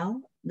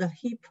parallel, the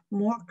hip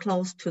more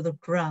close to the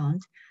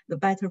ground, the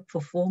better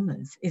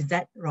performance. Is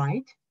that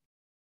right?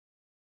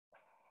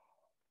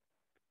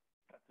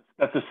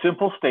 That's a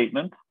simple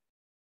statement.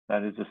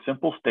 That is a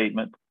simple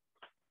statement.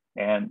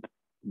 And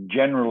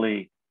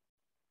generally,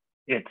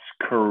 it's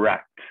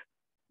correct.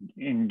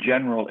 In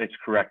general, it's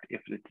correct if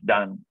it's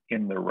done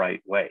in the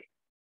right way,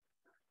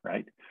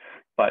 right?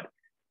 But,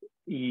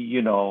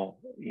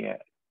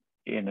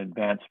 in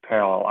advanced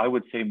parallel, I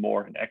would say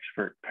more an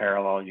expert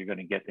parallel, you're going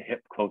to get the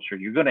hip closer.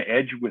 You're going to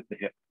edge with the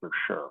hip for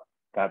sure.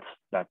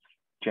 That's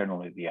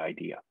generally the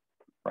idea,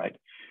 right?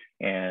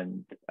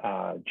 And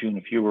June,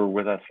 if you were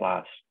with us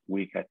last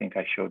week, I think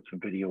I showed some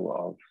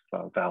video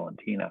of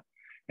Valentina,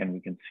 and we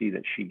can see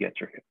that she gets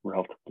her hip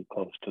relatively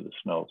close to the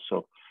snow.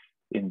 So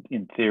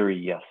in theory,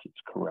 yes,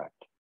 it's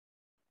correct.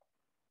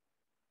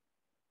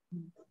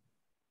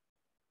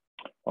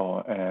 Oh,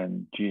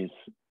 and G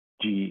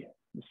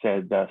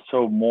said,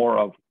 so more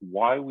of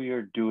why we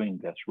are doing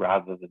this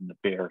rather than the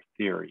bare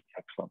theory.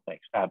 Excellent,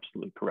 thanks.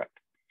 Absolutely correct.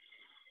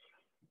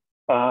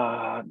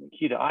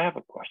 Nikita, I have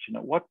a question.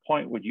 At what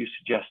point would you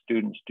suggest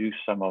students do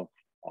some of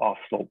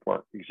off-slope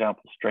work,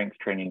 example, strength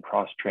training,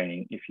 cross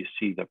training, if you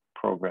see the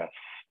progress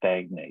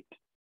stagnate?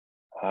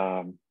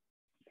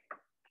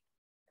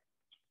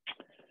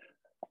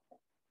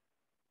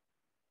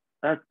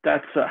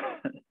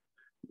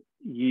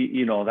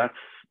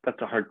 That's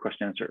a hard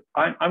question to answer.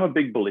 I'm a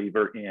big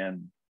believer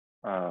in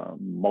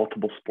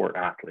multiple sport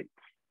athletes.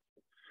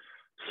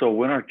 So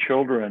when our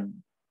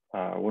children,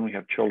 when we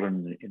have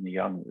children in the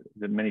young,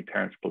 many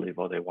parents believe,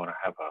 oh, they want to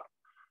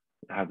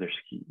have their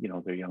ski,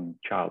 their young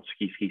child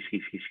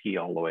ski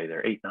all the way.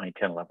 They're 8, 9,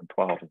 10, 11,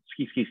 12, and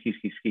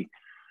ski.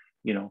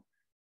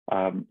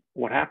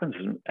 What happens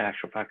in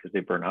actual fact is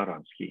they burn out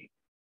on ski.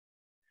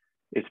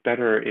 It's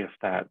better if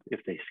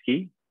they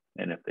ski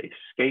and if they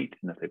skate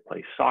and if they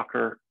play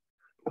soccer,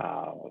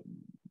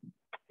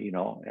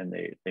 and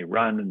they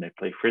run and they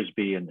play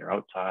frisbee and they're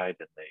outside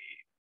and they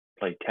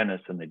play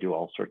tennis and they do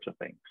all sorts of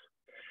things.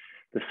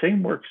 The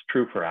same works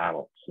true for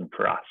adults and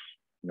for us.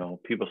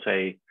 People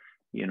say,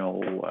 you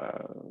know,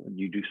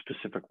 you do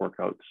specific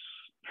workouts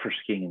for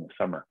skiing in the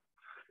summer.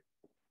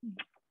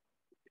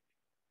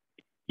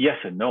 Yes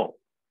and no.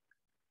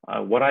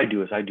 What I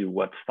do is I do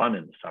what's fun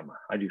in the summer.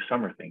 I do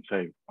summer things.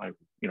 I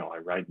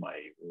ride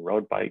my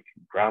road bike,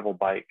 gravel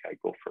bike. I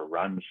go for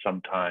runs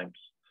sometimes.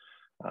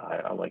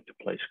 I like to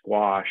play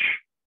squash.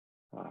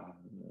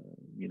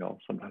 You know,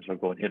 sometimes I'll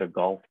go and hit a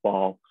golf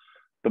ball.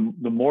 The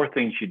more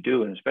things you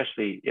do, and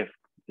especially if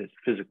this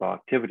physical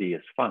activity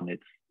is fun,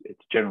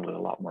 it's generally a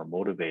lot more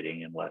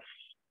motivating and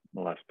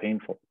less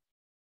painful.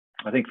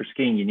 I think for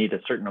skiing, you need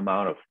a certain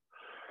amount of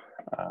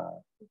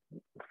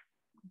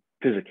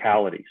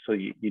physicality. So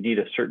you need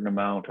a certain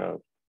amount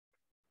of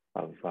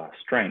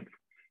strength.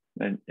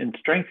 And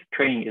strength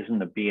training isn't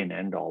the be and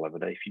end all of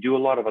it. If you do a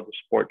lot of other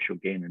sports, you'll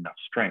gain enough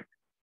strength.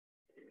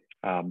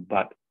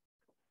 But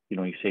you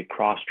know, you say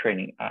cross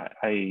training.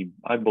 I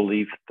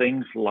believe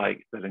things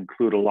like that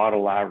include a lot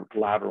of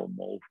lateral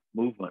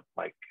movement,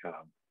 like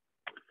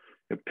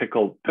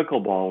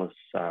pickleball is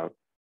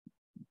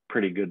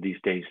pretty good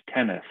these days.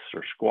 Tennis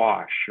or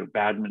squash or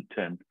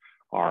badminton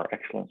are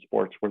excellent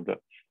sports where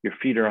your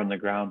feet are on the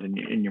ground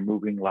and you're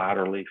moving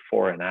laterally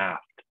fore and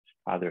aft.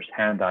 There's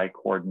hand-eye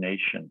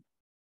coordination.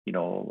 You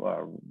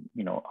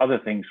know, other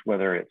things,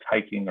 whether it's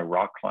hiking or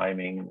rock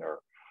climbing or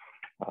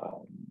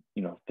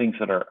you know, things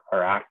that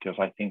are active,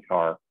 I think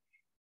are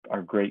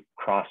great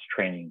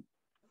cross-training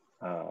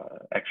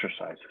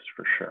exercises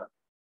for sure.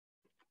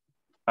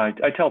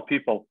 I tell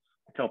people,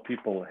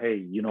 hey,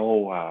 you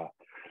know,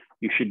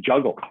 you should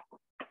juggle,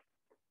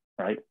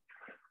 right?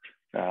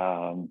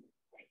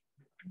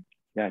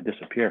 Yeah,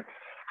 disappear,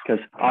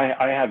 because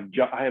I have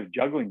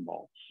juggling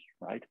balls,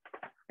 right?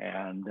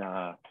 And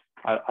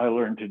I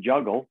learned to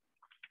juggle,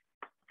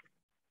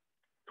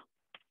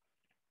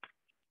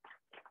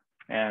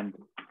 and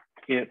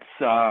it's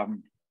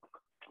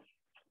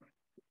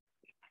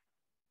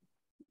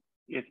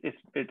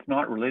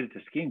not related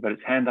to skiing, but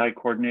it's hand-eye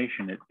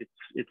coordination.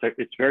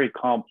 It's very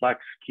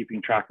complex,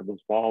 keeping track of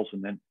those balls,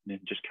 and then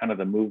just kind of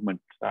the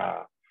movement.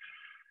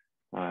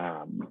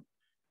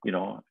 You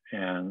know,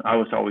 and I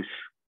was always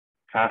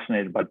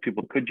fascinated by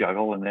people who could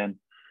juggle, and then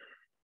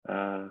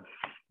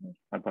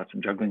I bought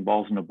some juggling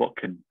balls in a book,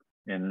 and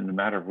in a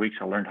matter of weeks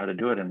I learned how to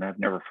do it, and I've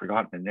never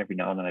forgotten. And every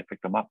now and then I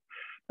pick them up.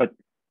 But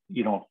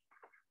you know,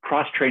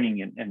 cross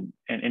training and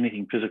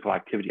anything physical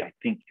activity, I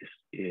think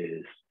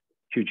is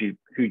hugely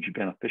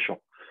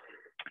beneficial.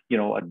 You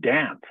know, a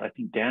dance. I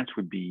think dance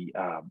would be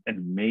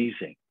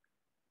amazing.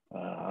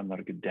 I'm not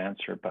a good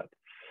dancer, but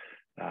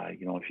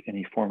you know, if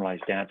any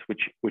formalized dance,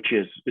 which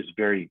is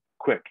very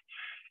quick.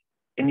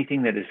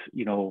 Anything that is,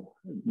 you know,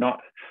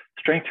 not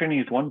strength training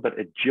is one, but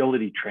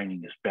agility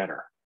training is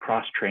better.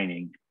 Cross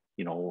training,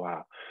 you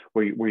know,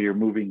 where you're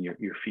moving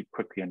your feet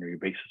quickly under your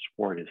base of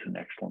support is an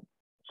excellent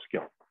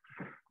skill.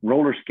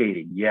 Roller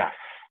skating, yes,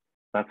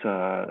 that's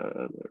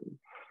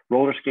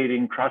roller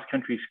skating, cross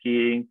country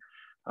skiing.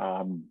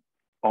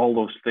 All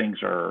those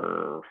things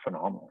are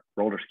phenomenal.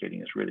 Roller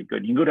skating is really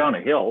good. You can go down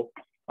a hill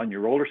on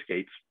your roller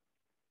skates,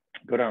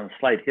 go down a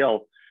slight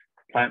hill,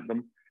 plant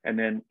them, and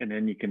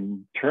then you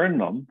can turn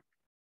them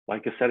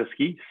like a set of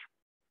skis,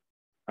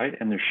 right?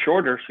 And they're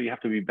shorter, so you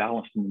have to be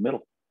balanced in the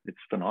middle. It's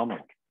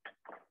phenomenal.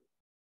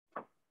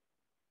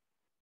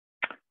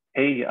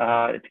 Hey,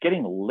 it's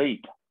getting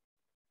late,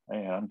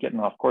 and I'm getting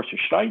off course.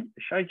 Should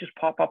I just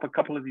pop up a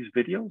couple of these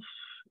videos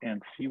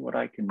and see what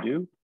I can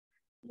do?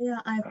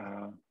 Yeah,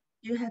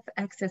 you have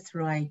access,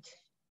 right?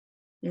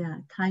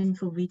 Yeah, time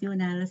for video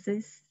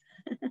analysis.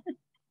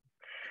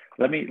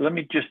 Let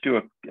me just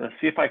do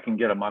see if I can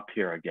get them up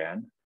here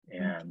again.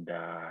 And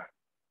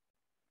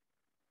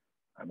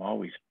I'm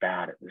always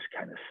bad at this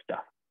kind of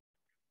stuff.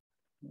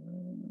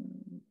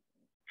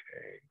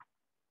 Okay.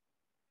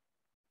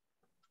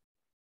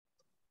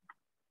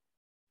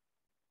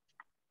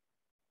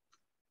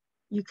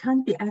 You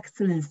can't be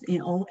excellent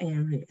in all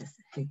areas.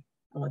 Hey,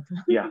 Otto.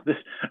 Yeah,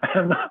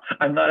 I'm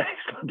not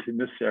excellent in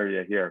this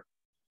area here.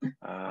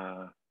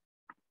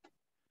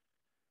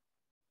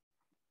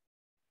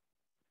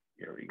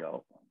 Here we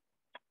go.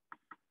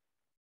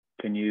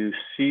 Can you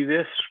see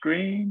this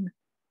screen?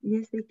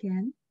 Yes, we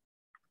can.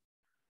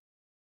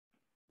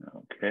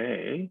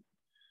 Okay.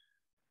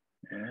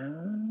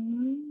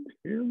 And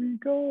here we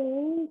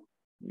go.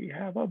 We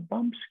have a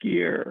bump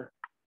skier.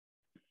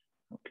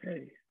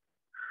 Okay.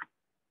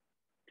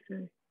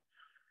 Okay.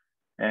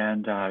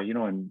 And you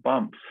know, in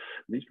bumps,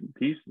 these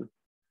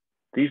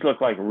look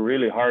like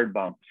really hard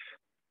bumps.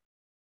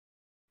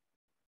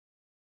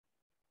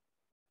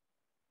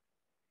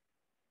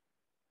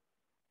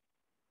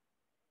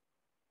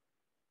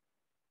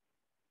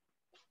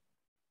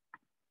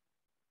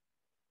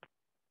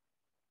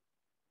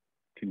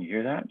 Can you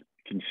hear that?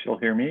 Can you still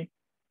hear me?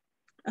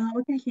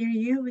 We can hear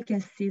you. We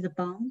can see the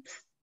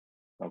bumps.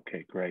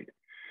 Okay, great.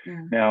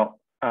 Yeah. Now,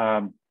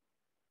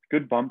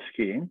 good bump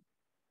skiing.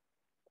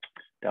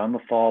 Down the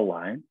fall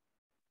line.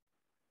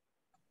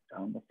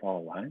 Down the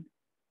fall line.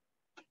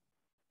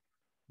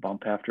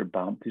 Bump after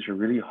bump. These are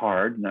really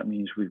hard, and that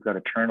means we've got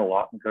to turn a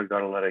lot. We've got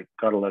to let it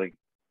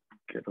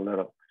get a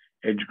little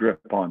edge grip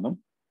on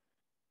them.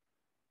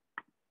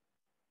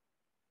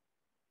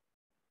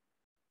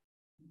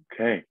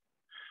 Okay.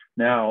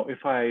 Now,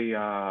 if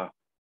I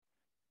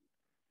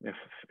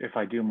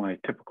do my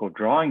typical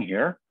drawing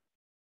here,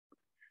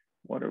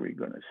 what are we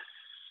going to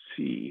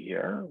see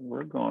here?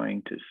 We're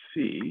going to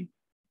see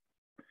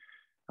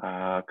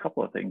a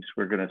couple of things.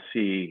 We're going to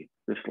see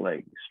this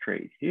leg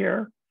straight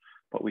here,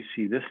 but we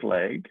see this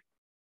leg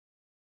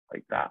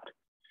like that.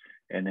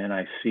 And then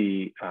I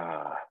see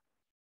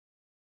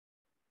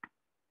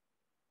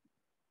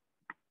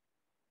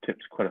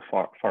tips quite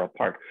far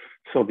apart.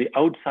 So the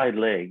outside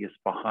leg is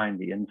behind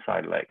the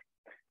inside leg.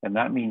 And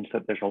that means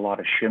that there's a lot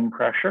of shin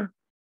pressure.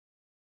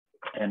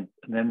 And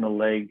then the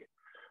leg,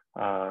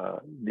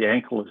 the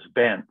ankle is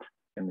bent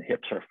and the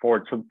hips are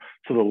forward. So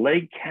the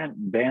leg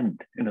can't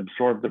bend and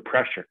absorb the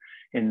pressure.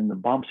 And in the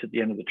bumps at the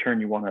end of the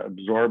turn, you want to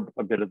absorb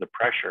a bit of the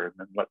pressure and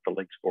then let the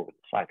legs go over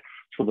the side.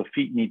 So the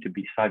feet need to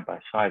be side by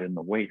side and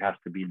the weight has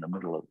to be in the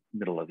middle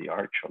of the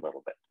arch a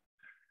little bit.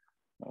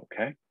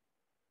 Okay.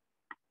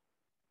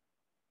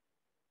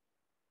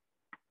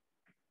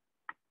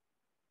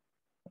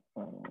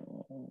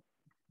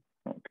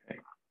 Okay.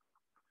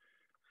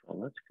 So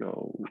let's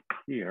go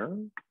here.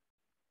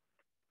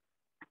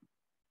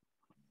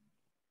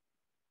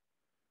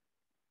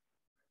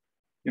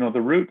 You know,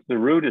 the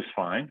root is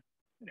fine.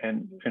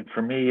 And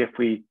for me,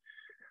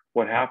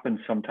 what happens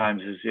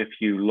sometimes is if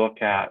you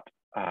look at,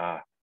 right?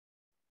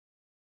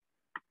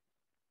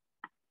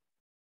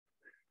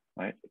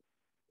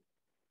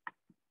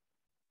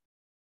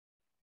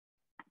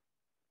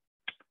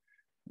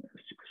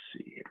 Let's just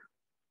see here.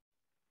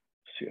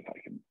 See if I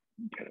can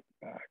get it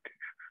back.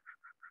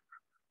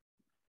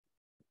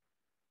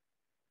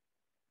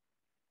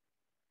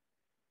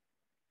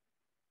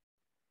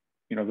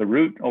 You know, the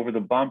root over the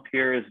bump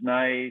here is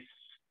nice.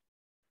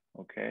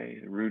 Okay,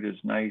 the root is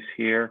nice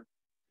here.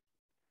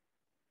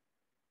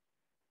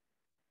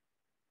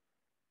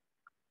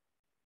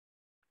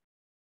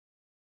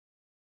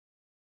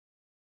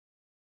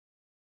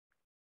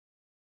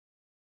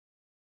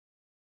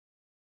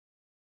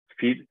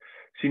 Feet,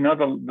 see now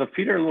the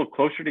feet are a little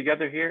closer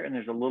together here and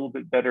there's a little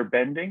bit better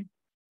bending.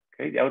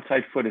 Okay, the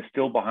outside foot is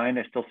still behind.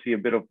 I still see a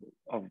bit of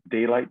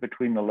daylight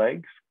between the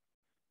legs.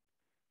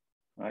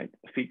 Right,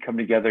 the feet come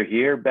together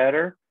here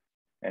better.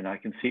 And I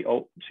can see,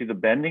 see the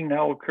bending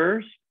now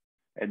occurs.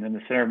 And then the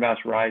center of mass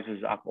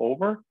rises up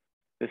over.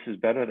 This is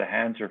better. The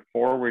hands are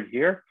forward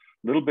here.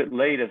 A little bit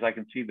late as I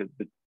can see that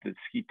the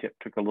ski tip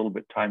took a little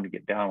bit time to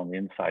get down on the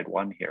inside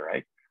one here,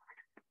 right?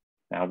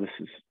 Now this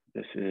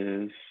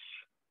is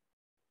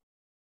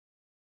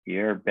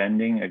here,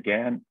 bending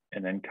again,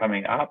 and then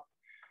coming up,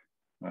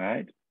 all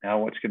right? Now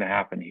what's gonna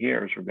happen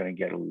here is we're gonna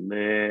get a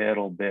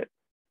little bit,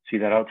 see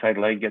that outside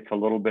leg gets a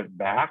little bit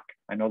back.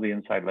 I know the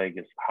inside leg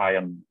is high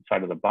on the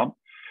side of the bump,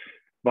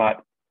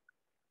 but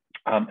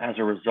as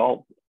a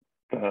result,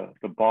 the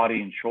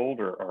body and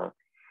shoulder are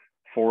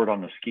forward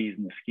on the skis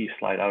and the skis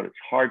slide out. It's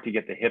hard to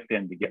get the hip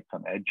in to get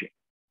some edging.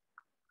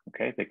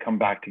 Okay, they come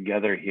back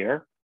together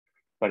here,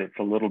 but it's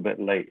a little bit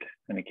late.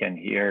 And again,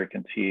 here you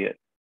can see it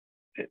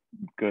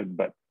good,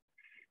 but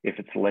if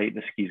it's late,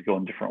 the skis go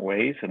in different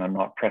ways and I'm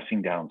not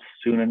pressing down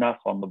soon enough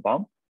on the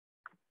bump.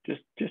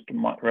 Just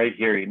right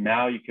here,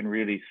 now you can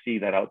really see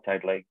that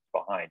outside leg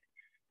behind.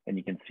 And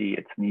you can see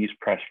its knees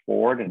pressed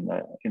forward and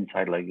the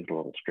inside leg is a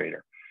little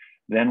straighter.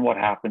 Then what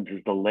happens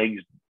is the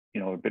legs,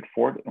 you know, a bit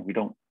forward and we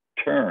don't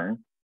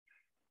turn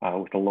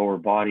with the lower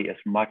body as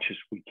much as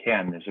we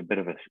can. There's a bit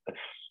of a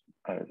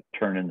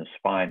turn in the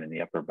spine and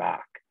the upper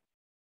back.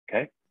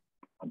 Okay,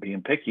 I'm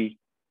being picky.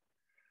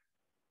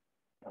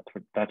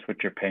 That's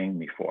what you're paying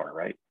me for,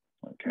 right?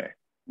 Okay.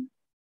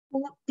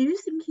 Well, do you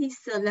think he's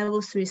a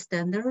level 3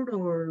 standard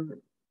or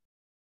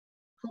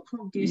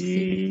how do you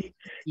see?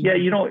 Yeah,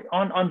 you know,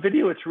 on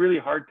video, it's really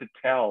hard to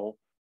tell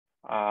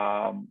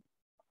on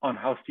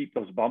how steep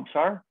those bumps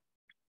are.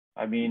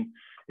 I mean,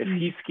 if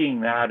he's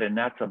skiing that and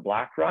that's a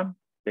black run,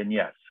 then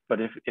yes.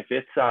 But if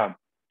it's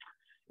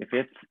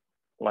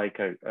like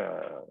a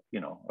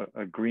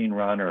green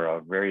run or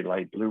a very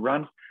light blue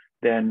run,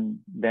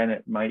 then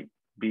it might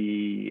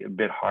be a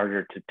bit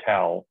harder to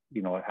tell.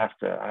 You know, I have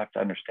to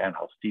understand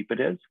how steep it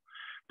is.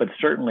 But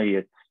certainly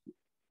it's,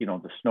 you know,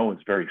 the snow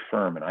is very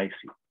firm and icy.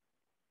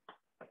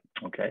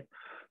 Okay,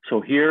 so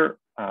here,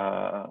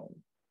 okay,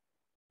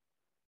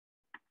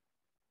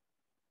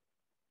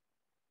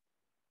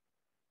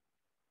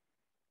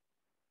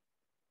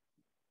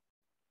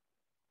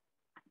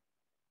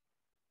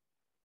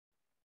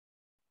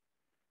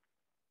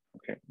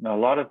 now a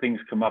lot of things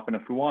come up, and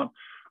if we want,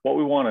 what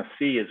we want to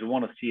see is we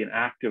want to see an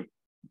active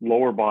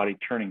lower body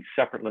turning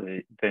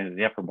separately than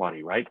the upper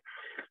body, right?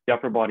 The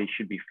upper body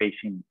should be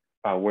facing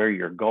where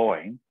you're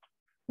going,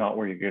 not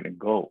where you're going to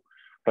go.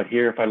 But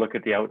here, if I look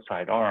at the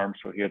outside arm,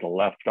 so here the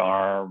left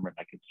arm, and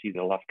I can see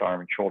the left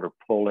arm and shoulder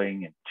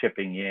pulling and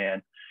tipping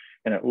in,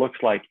 and it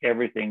looks like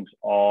everything's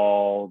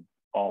all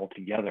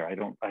together. I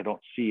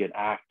don't see an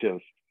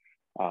active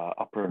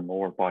upper and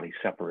lower body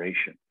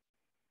separation.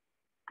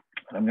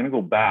 And I'm going to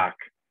go back,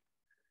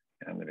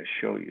 and I'm going to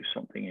show you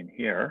something in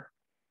here.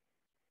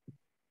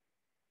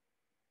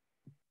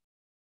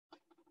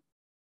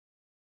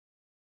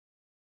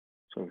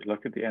 So if we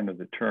look at the end of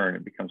the turn,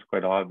 it becomes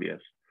quite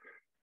obvious.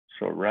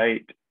 So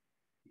right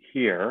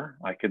here,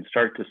 I can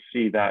start to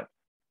see that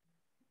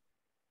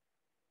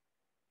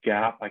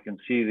gap. I can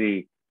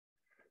see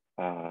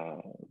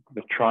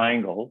the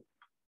triangle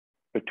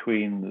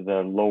between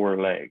the lower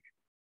leg.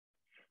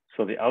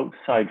 So the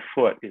outside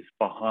foot is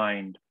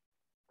behind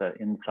the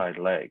inside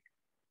leg.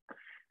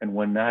 And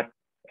when that's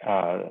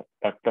a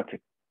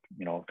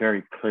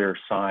very clear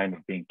sign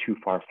of being too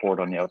far forward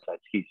on the outside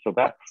ski. So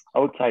that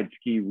outside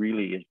ski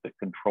really is the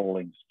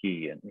controlling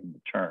ski in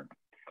the turn.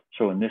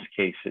 So in this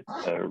case,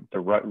 it's the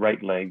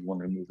right leg when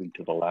we're moving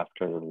to the left,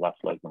 or the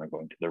left leg when we're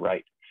going to the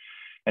right.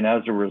 And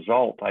as a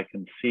result, I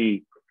can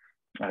see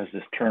as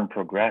this turn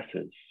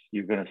progresses,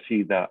 you're going to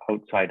see the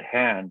outside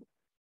hand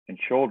and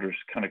shoulders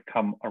kind of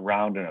come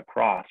around and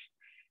across.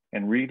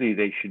 And really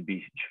they should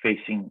be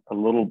facing a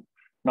little,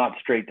 not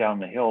straight down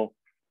the hill,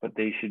 but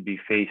they should be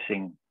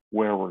facing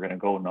where we're going to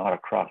go, not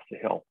across the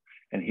hill.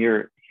 And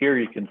here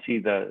you can see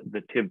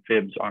the tib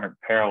fibs aren't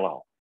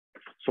parallel.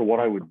 So what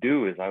I would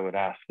do is I would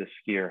ask the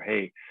skier,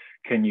 hey,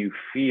 can you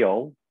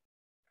feel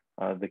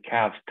the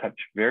calves touch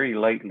very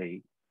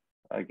lightly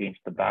against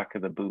the back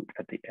of the boot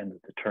at the end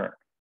of the turn?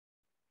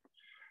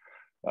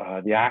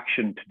 The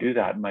action to do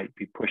that might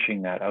be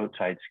pushing that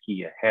outside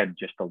ski ahead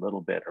just a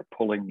little bit, or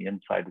pulling the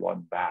inside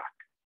one back.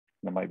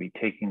 And I might be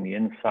taking the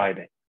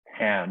inside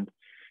hand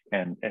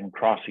and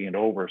crossing it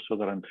over so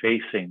that I'm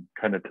facing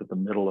kind of to the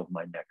middle of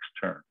my next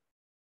turn,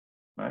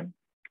 right?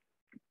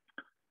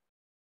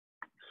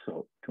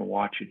 So you can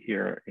watch it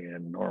here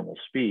in normal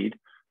speed.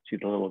 See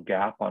the little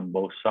gap on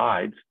both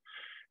sides.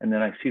 And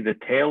then I see the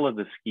tail of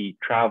the ski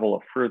travel a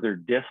further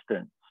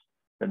distance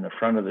than the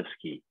front of the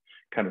ski.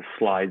 Kind of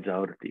slides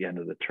out at the end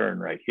of the turn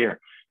right here.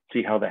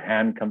 See how the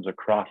hand comes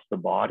across the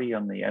body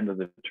on the end of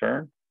the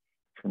turn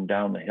from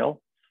down the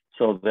hill?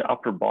 So the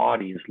upper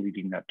body is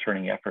leading that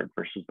turning effort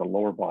versus the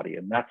lower body.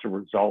 And that's a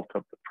result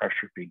of the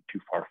pressure being too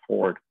far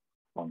forward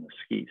on the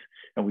skis.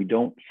 And we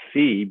don't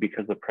see,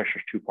 because the pressure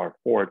is too far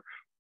forward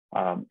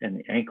and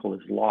the ankle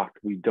is locked,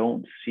 we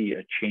don't see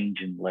a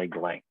change in leg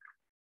length,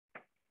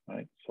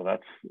 right? So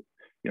that's,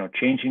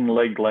 changing the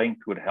leg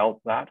length would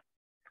help that.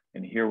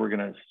 And here we're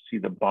going to see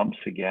the bumps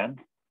again.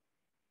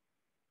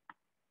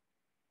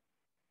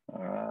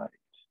 All right,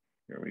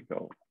 here we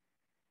go.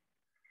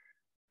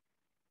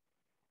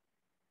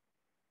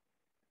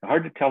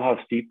 Hard to tell how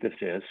steep this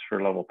is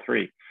for level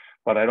 3,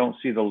 but I don't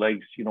see the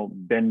legs,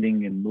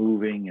 bending and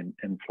moving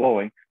and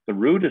flowing. The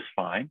root is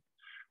fine,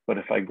 but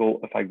if I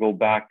go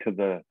back to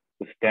the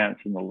stance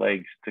in the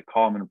legs, it's a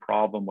common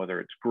problem, whether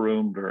it's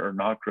groomed or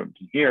not groomed.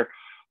 And here,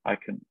 I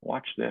can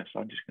watch this.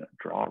 I'm just going to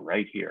draw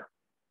right here.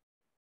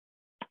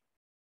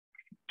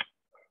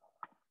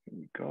 Here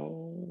we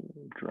go,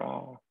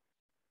 draw,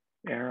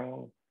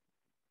 arrow.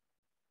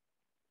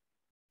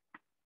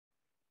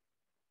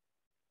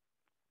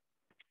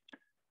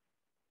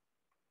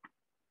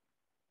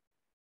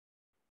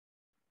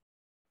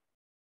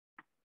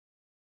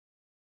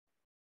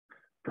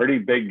 Pretty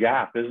big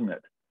gap, isn't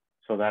it?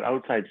 So that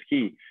outside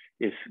ski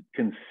is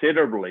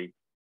considerably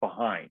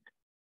behind,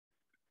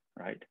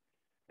 right?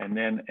 And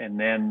then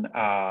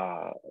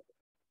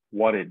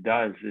what it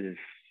does is,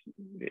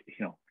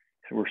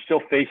 we're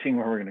still facing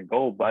where we're going to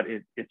go, but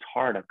it's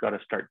hard. I've got to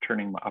start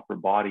turning my upper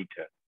body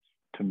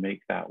to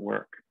make that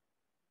work.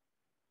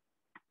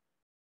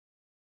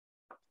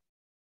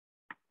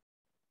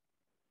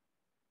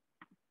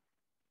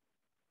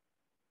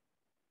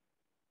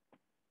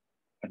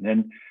 And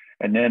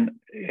then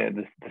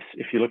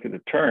if you look at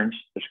the turns,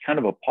 there's kind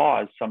of a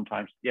pause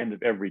sometimes at the end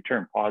of every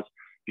turn. Pause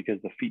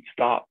because the feet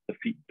stop. The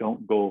feet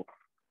don't go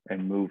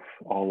and move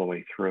all the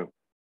way through.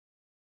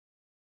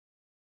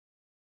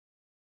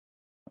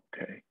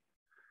 Okay,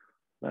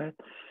 let's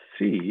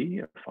see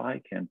if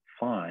I can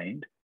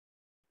find,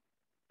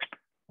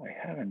 I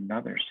have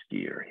another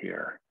skier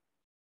here.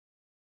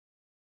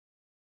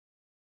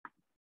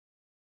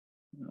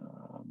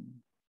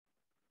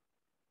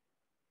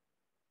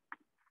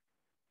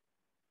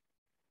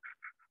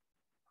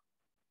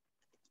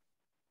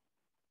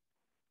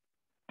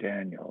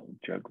 Daniel,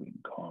 juggling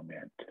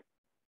comment.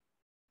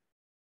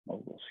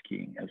 Mobile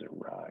skiing has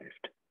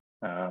arrived.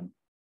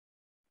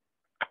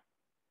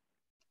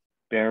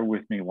 Bear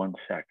with me one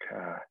sec.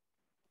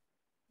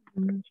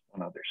 There's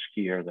one other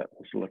skier that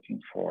was looking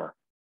for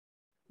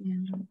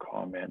some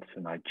comments,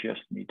 and I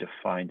just need to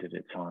find it.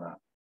 It's on a...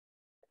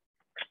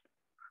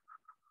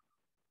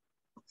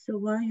 So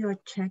while you're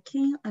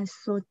checking, I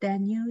saw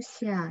Daniel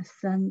Xia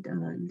send a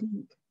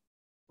link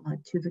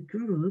to the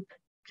group.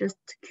 Just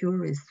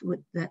curious what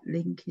that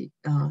link is.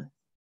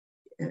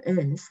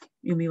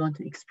 You may want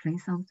to explain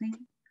something.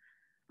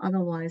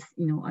 Otherwise,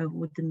 I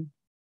wouldn't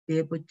be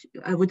able to,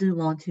 I wouldn't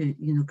want to,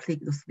 click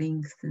those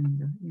links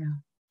and yeah.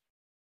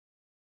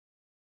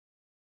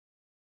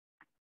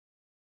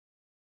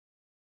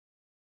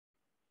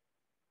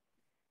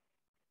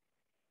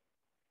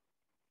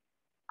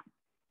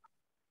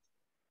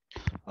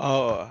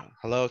 Oh,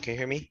 hello, can you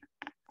hear me?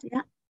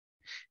 Yeah.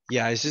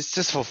 Yeah, it's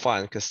just for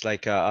fun because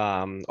like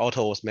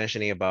Otto was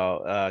mentioning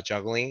about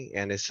juggling,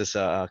 and it's just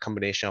a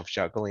combination of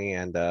juggling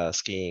and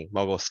skiing,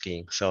 mogul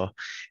skiing. So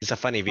it's a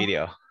funny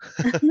video.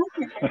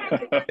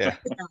 Yeah.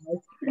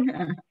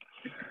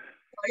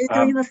 Are you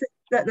doing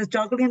the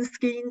juggling and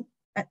skiing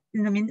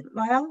in the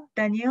meanwhile,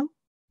 Daniel?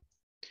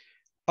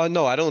 Oh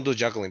no, I don't do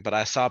juggling, but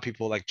I saw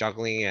people like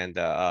juggling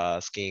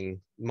and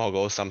skiing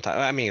mogul sometimes.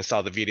 I mean, I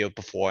saw the video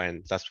before,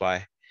 and that's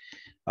why.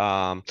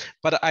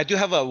 But I do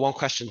have one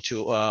question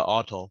to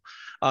Otto.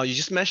 You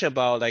just mentioned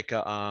about like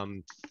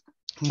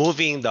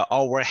moving the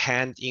outward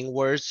hand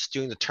inwards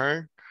during the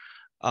turn.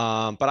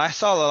 But I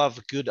saw a lot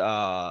of good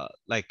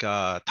like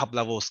top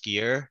level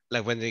skier,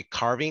 like when they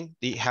carving,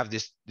 they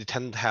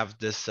tend to have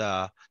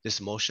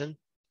this motion.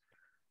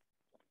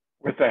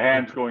 With the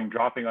hands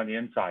dropping on the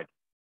inside.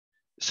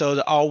 So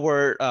the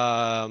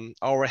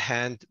our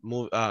hand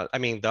move. I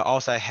mean the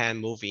outside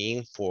hand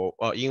moving for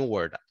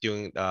inward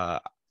during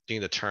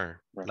the turn.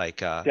 Right. Like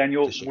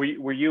Daniel,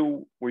 were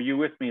you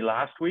with me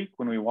last week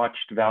when we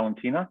watched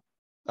Valentina?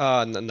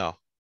 No.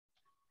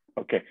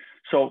 Okay,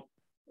 so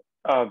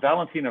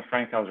Valentina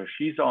Frankhauser,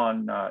 she's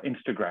on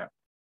Instagram,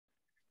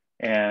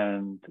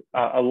 and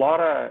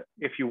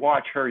if you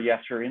watch her,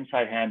 yes, her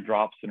inside hand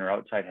drops and her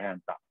outside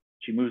hand's up.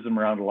 She moves them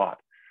around a lot,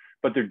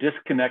 but they're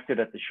disconnected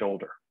at the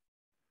shoulder.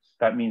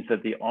 That means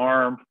that the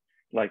arm,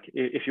 like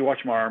if you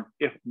watch my arm,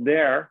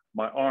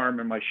 my arm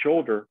and my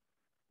shoulder,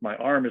 my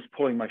arm is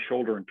pulling my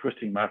shoulder and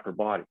twisting my upper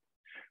body.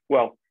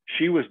 Well,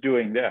 she was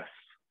doing this,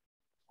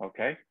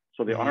 okay?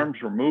 So the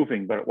arms were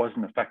moving, but it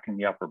wasn't affecting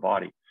the upper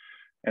body.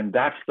 And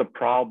that's the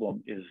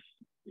problem is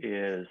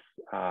with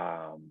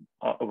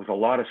a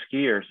lot of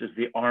skiers is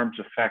the arms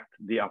affect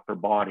the upper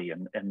body.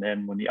 And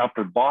then when the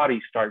upper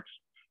body starts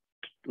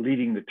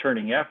leading the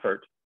turning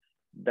effort,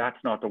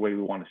 that's not the way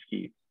we want to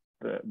ski.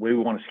 The way we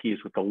want to ski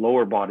is with the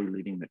lower body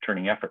leading the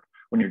turning effort.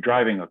 When you're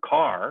driving a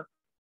car,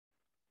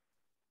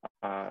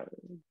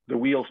 the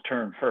wheels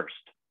turn first,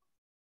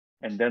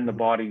 and then the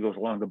body goes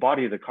along. The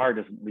body of the car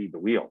doesn't lead the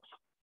wheels,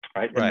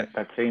 right? And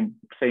that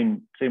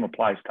same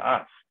applies to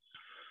us.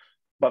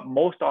 But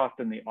most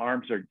often the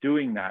arms are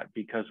doing that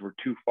because we're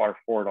too far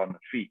forward on the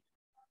feet.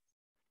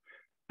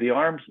 The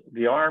arms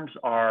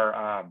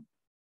are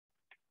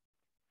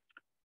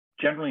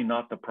generally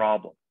not the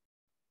problem,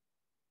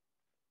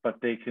 but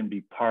they can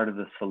be part of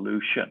the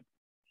solution.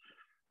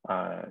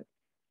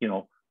 You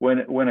know,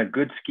 when a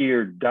good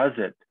skier does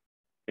it,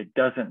 it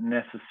doesn't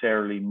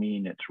necessarily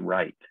mean it's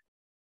right.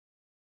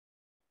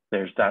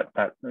 There's that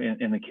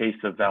in the case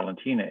of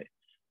Valentina,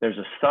 there's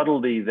a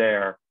subtlety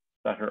there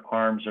that her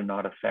arms are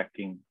not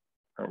affecting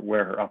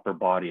where her upper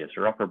body is.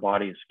 Her upper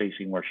body is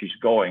facing where she's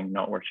going,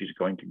 not where she's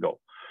going to go.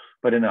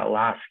 But in that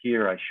last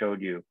skier, I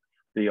showed you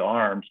the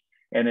arms,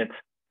 and it's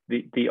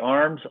the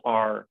arms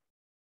are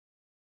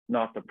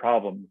not the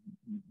problem,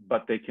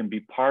 but they can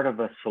be part of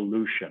a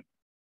solution.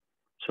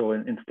 So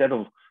instead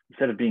of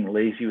being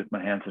lazy with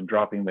my hands and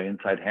dropping my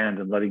inside hand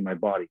and letting my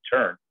body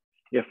turn,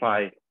 if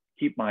I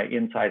keep my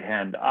inside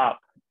hand up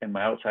and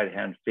my outside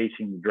hand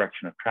facing the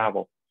direction of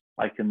travel,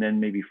 I can then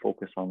maybe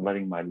focus on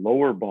letting my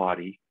lower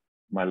body,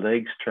 my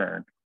legs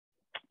turn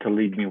to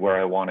lead me where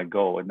I want to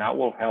go. And that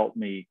will help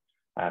me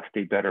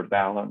stay better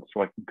balanced,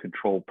 so I can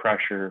control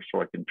pressure,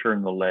 so I can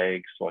turn the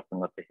legs, so I can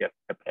let the hip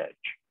edge.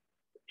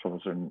 So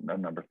those are a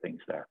number of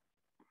things there.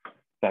 Does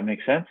that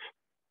make sense?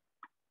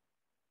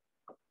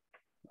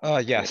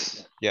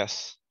 Yes.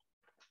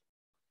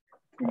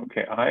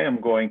 Okay, I am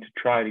going to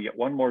try to get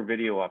one more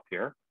video up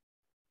here.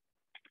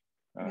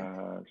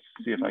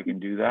 See if I can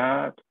do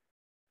that.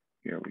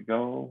 Here we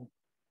go.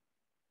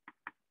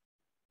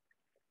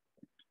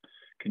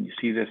 Can you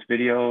see this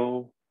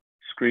video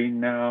screen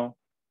now?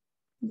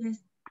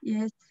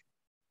 Yes.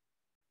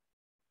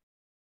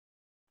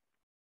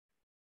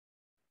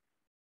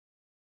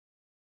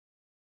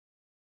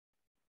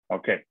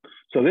 Okay,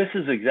 so this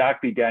is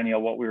exactly,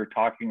 Danielle, what we were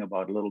talking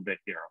about a little bit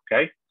here,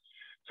 okay?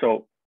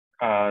 So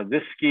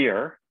this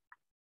skier,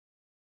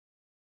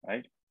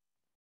 right?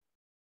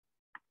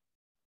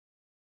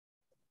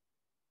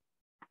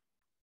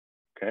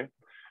 Okay,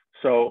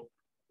 so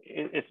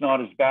it's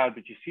not as bad,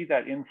 but you see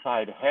that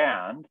inside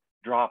hand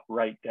drop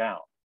right down,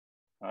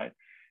 right?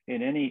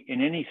 In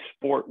any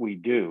sport we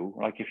do,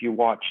 like if you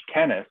watch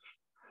tennis,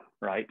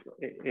 right?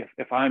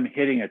 If I'm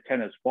hitting a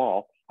tennis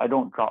ball, I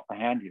don't drop my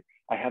hand here.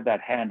 I have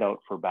that hand out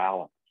for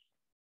balance.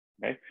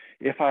 Okay.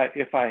 If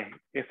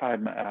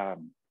I'm a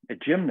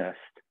gymnast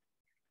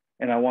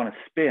and I want to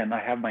spin, I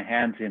have my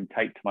hands in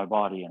tight to my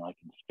body and I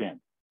can spin.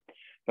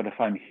 But if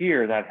I'm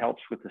here, that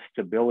helps with the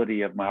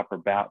stability of my upper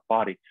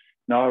body,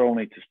 not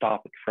only to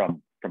stop it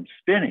from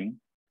spinning,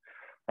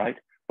 right?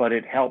 But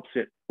it helps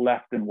it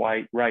left and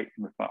right,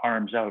 and with my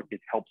arms out,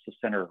 it helps the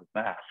center of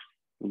mass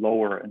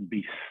lower and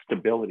be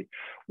stability.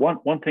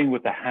 One thing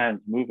with the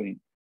hands moving,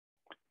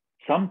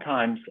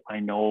 sometimes I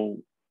know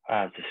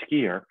as a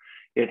skier,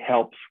 it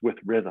helps with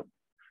rhythm,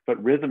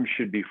 but rhythm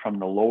should be from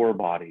the lower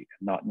body,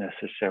 not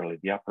necessarily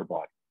the upper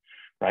body,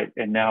 right?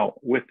 And now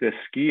with this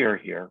skier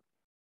here,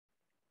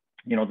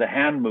 you know, the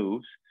hand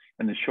moves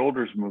and the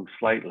shoulders move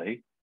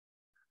slightly,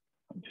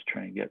 I'm just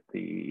trying to get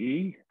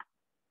the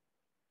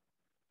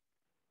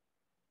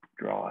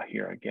draw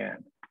here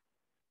again.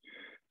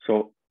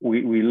 So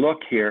we look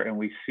here and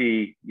we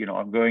see, you know,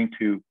 I'm going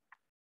to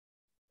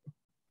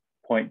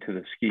point to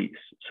the skis.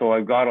 So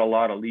I've got a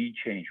lot of lead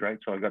change, right?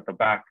 So I've got the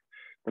back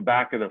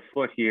of the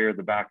foot here,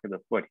 the back of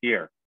the foot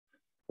here,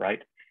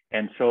 right?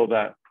 And so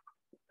that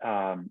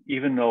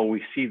even though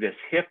we see this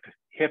hip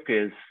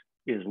is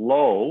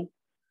low,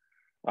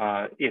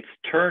 it's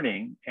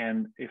turning.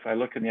 And if I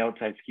look in the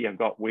outside ski, I've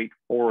got weight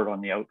forward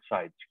on the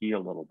outside ski a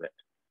little bit,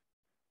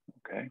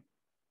 okay?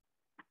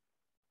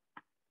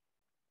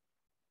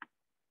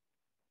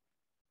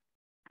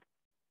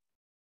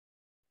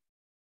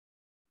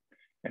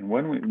 And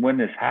when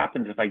this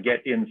happens, if I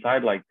get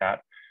inside like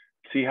that,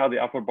 see how the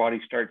upper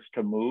body starts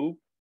to move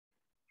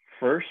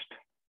first,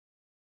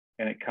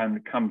 and it kind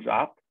of comes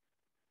up,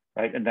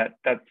 right? And that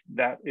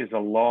is a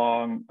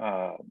long,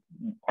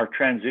 our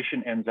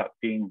transition ends up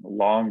being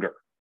longer.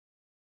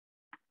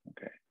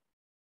 Okay,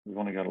 we've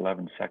only got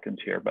 11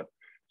 seconds here, but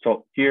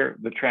so here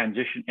the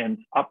transition ends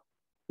up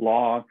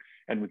long,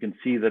 and we can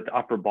see that the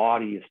upper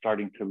body is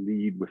starting to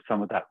lead with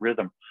some of that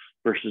rhythm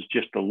versus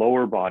just the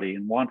lower body.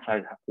 And once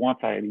I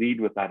lead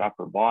with that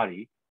upper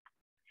body,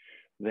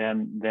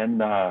 then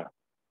the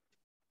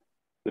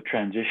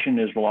transition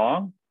is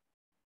long,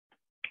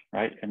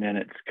 right? And then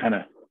it's kind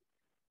of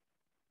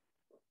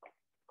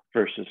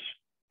versus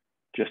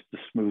just the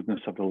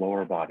smoothness of the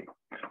lower body.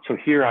 So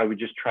here I would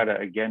just try to,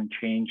 again,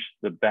 change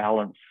the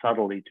balance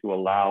subtly to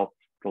allow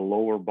the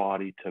lower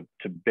body to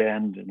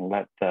bend and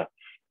let the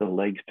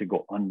legs to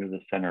go under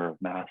the center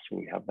of mass, so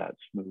we have that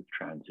smooth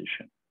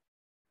transition.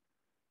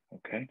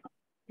 Okay.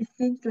 It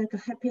seems like a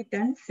happy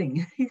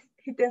dancing.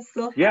 He does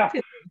so yeah.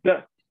 happy.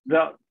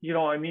 You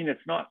know, I mean,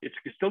 it's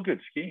still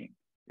good skiing.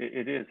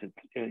 It is.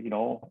 It's you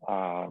know,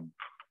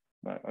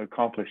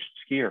 accomplished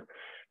skier.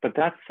 But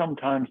that's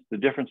sometimes the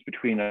difference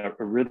between a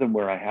rhythm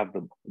where I have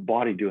the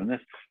body doing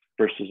this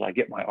versus I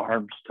get my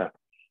arms to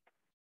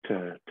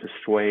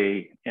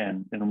sway,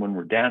 and when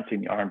we're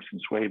dancing, the arms can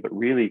sway. But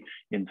really,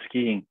 in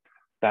skiing,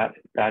 that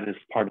is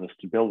part of the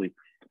stability,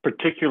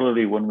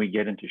 particularly when we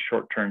get into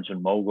short turns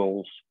and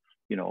moguls,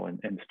 you know,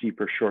 and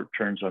steeper short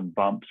turns on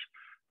bumps.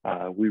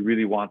 We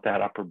really want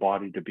that upper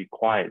body to be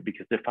quiet,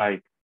 because if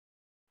I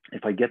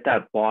get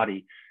that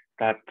body,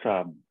 it's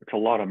a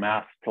lot of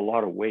mass, it's a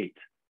lot of weight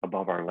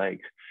above our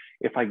legs.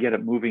 If I get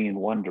it moving in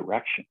one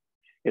direction,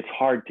 it's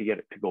hard to get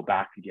it to go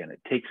back again.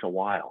 It takes a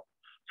while.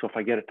 So if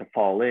I get it to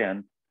fall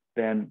in,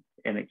 then,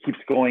 and it keeps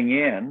going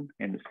in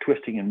and it's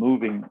twisting and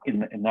moving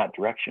in that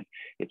direction,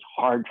 it's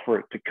hard for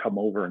it to come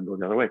over and go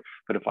the other way.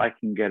 But if I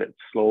can get it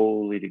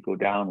slowly to go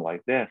down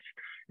like this,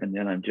 and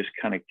then I'm just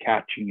kind of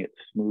catching it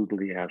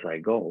smoothly as I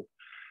go,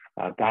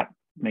 that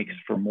makes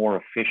for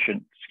more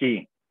efficient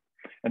skiing.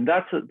 And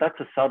that's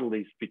a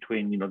subtleties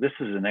between, you know, this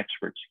is an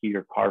expert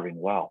skier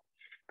carving well,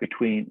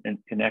 between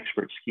an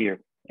expert skier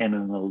and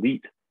an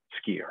elite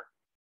skier.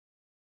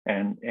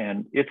 And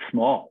it's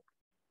small,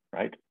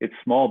 right? It's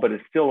small, but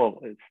it's still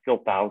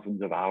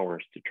thousands of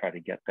hours to try to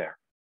get there.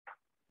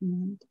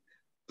 Mm-hmm.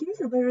 This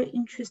is a very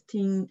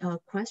interesting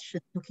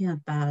question, talking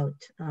about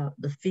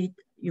the feet.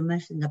 You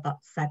mentioned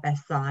about side by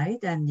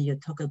side, and you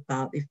talk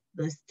about if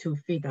those 2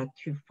 feet are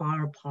too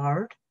far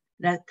apart,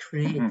 that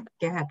creates a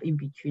gap in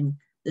between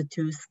the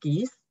 2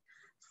 skis.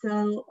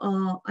 So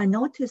I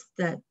noticed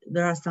that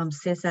there are some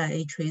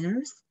CSIA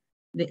trainers,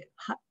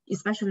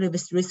 especially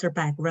with research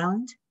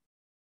background,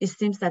 it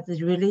seems that they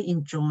really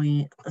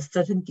enjoy a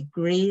certain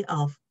degree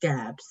of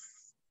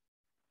gaps.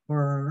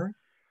 Or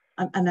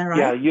am I right?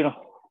 Yeah, you know,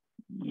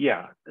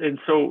 yeah. And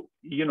so,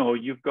 you know,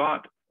 you've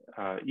got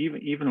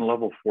even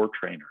level 4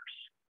 trainers.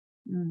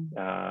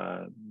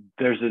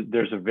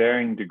 There's a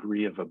varying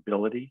degree of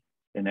ability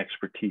and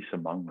expertise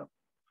among them.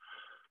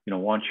 You know,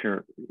 once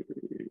you're,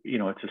 you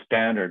know, it's a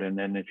standard, and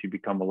then if you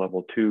become a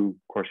level 2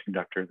 course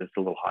conductor, that's a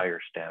little higher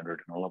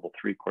standard, and a level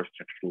 3 course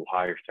conductor is a little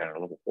higher standard. A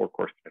level 4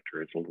 course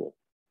conductor is a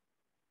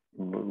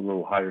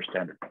little higher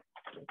standard,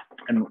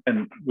 and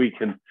we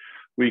can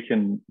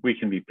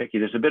be picky.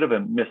 There's a bit of a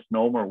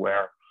misnomer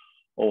where,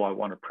 oh, I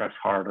want to press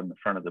hard on the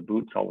front of the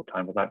boots all the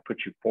time. Well, that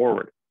puts you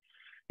forward.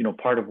 You know,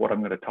 part of what I'm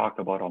going to talk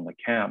about on the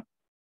camp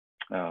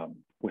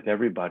with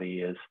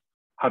everybody is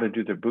how to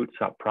do their boots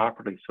up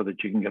properly so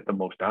that you can get the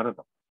most out of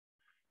them.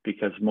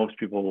 Because most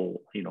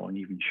people, you know, and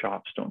even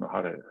shops don't know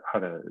how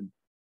to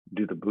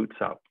do the boots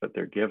up that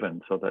they're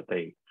given so that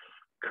they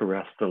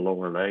caress the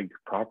lower leg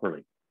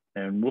properly.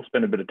 And we'll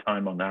spend a bit of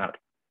time on that.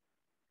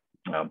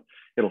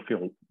 It'll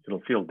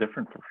feel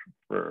different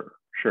for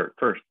sure at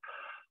first.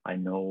 I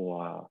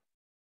know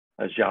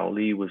Zhao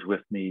Li was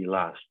with me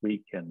last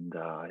week, and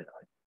I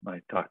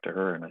talked to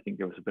her, and I think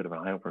there was a bit of an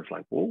eye opener. It's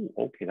like, whoa,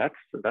 okay, that's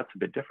a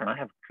bit different.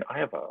 I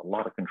have a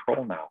lot of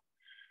control now.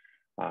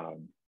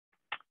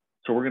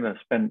 So we're gonna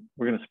spend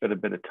a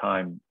bit of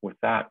time with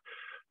that.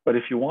 But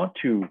if you want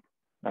to,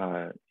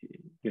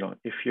 you know,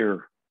 if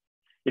you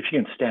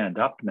can stand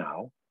up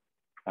now,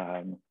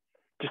 here's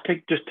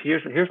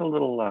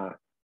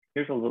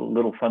a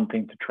little fun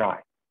thing to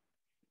try.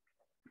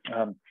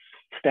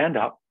 Stand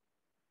up,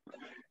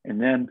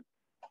 and then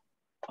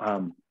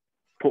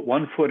put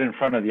one foot in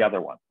front of the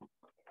other one.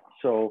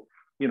 So,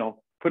 you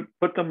know,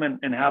 put them in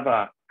and have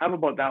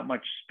about that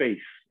much space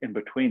in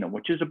between them,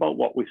 which is about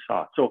what we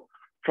saw. So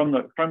from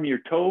your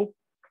toe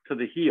to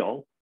the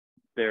heel,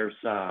 there's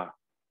 10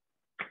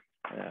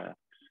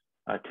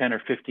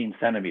 or 15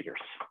 centimeters,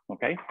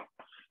 okay?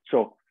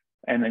 So,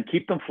 and then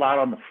keep them flat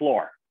on the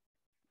floor.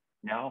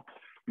 Now,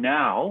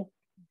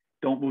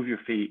 don't move your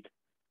feet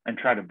and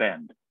try to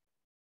bend.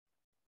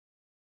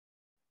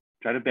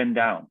 Try to bend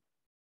down.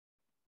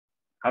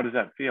 How does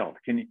that feel?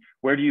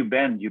 Where do you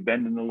bend? You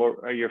bend in the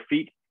lower, are your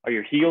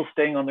heels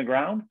staying on the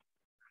ground,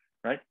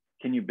 right?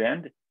 Can you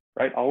bend,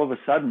 right? All of a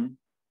sudden,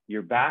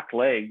 your back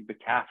leg, the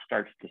calf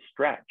starts to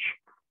stretch,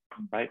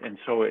 right? And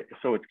so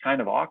it's kind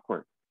of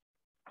awkward.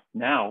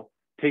 Now,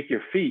 take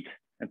your feet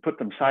and put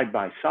them side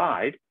by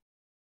side,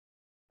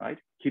 right?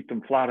 Keep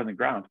them flat on the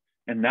ground,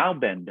 and now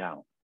bend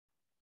down,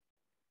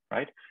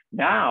 right?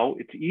 Now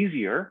it's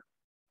easier.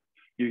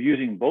 You're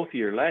using both of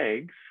your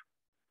legs,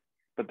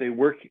 but they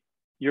work.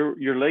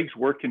 Your legs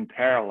work in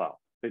parallel.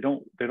 They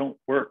don't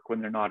work when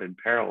they're not in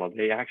parallel.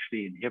 They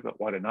actually inhibit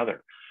one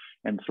another.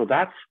 And so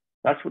that's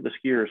what the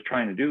skier is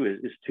trying to do,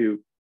 is to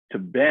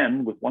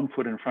bend with one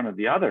foot in front of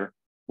the other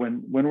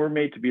when we're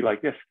made to be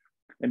like this.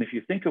 And if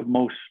you think of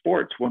most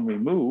sports, when we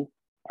move,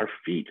 our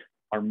feet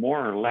are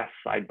more or less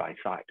side by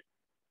side.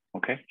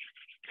 Okay,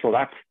 so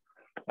that's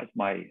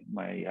my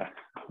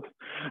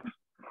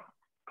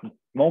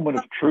moment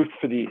of truth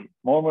for the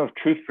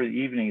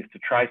evening, is to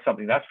try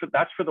something. That's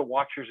for the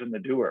watchers and the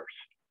doers.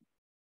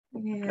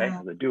 Yeah. Okay,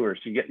 the doers.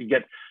 You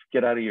get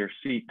out of your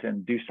seat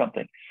and do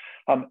something.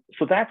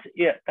 So that's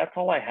it. That's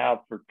all I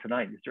have for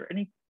tonight. Is there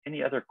any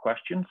other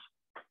questions?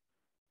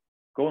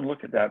 Go and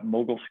look at that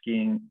mogul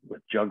skiing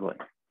with juggling.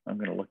 I'm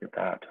going to look at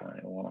that.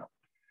 I want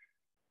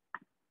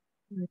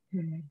Okay.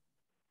 to.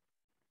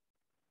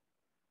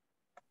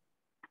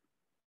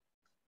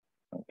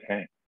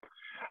 Okay.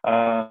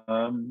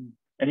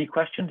 Any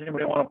questions?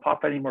 Anybody want to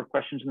pop any more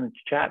questions in the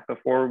chat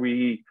before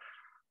we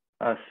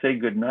say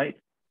good night?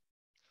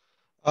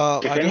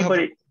 I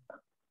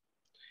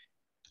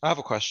have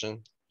a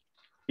question.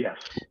 Yes.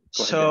 Go ahead,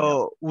 So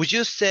Danielle. would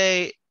you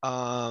say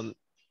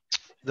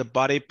the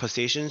body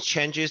position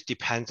changes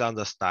depends on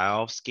the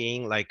style of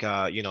skiing, like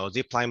you know,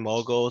 zipline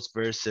moguls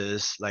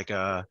versus like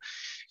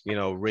you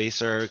know,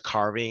 racer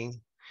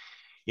carving?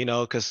 You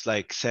know, because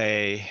like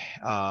say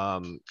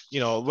you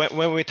know,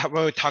 when we talk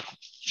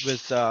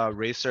with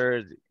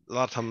racer, a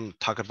lot of them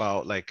talk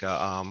about like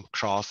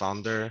cross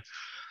under,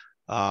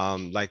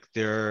 like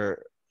I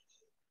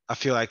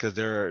feel like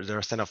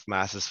their center of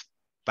mass is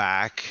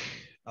back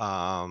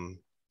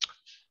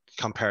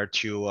compared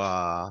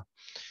to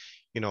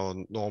you know,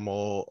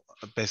 normal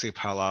basic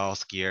parallel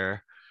skier.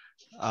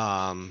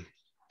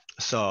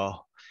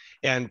 So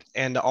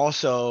and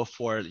also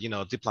for, you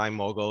know, zipline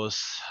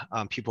moguls,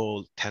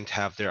 people tend to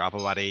have their upper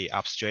body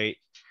up straight.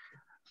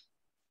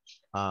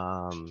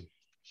 Yeah,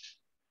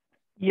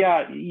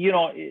 you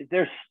know,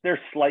 there's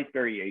slight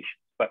variations,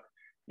 but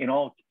in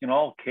all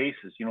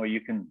cases, you know, you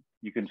can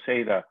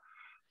say the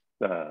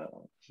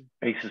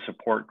base of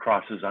support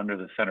crosses under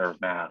the center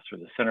of mass, or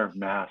the center of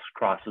mass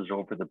crosses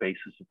over the base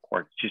of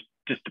support. It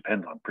just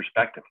depends on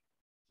perspective.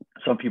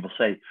 Some people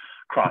say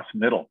cross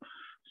middle.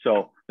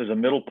 So there's a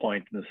middle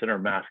point and the center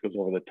of mass goes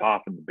over the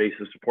top and the base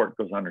of support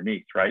goes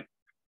underneath, right?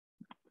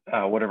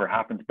 Whatever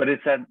happens. But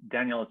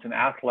Daniel, it's an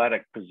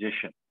athletic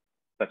position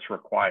that's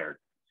required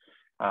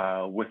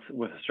with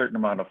a certain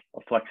amount of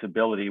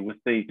flexibility, with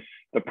the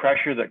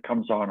pressure that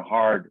comes on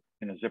hard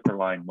in a zipper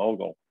line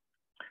mogul.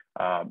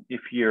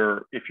 If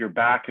your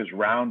back is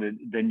rounded,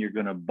 then you're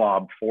going to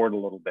bob forward a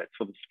little bit.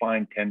 So the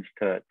spine tends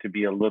to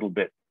be a little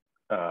bit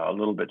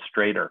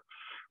straighter.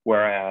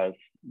 Whereas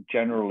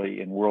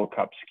generally in World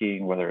Cup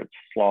skiing, whether it's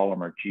slalom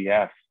or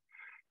GS,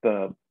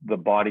 the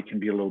body can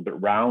be a little bit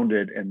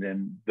rounded, and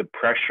then the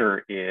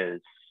pressure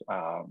is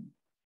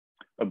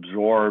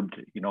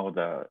absorbed. You know,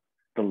 the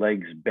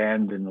legs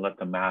bend and let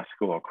the mass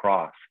go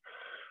across.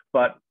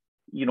 But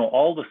you know,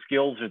 all the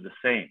skills are the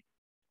same.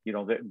 You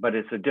know, but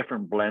it's a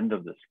different blend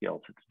of the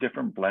skills. It's a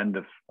different blend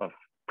of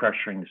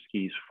pressuring the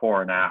skis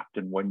fore and aft,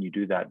 and when you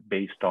do that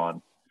based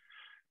on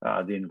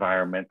the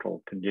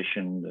environmental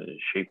condition, the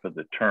shape of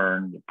the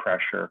turn, the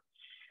pressure,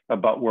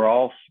 but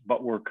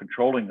we're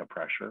controlling the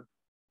pressure.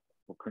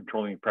 We're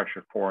controlling the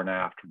pressure fore and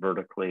aft,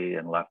 vertically,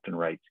 and left and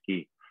right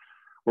ski.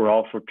 We're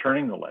also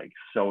turning the legs.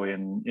 So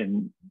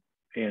in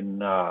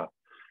a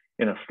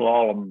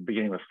slalom,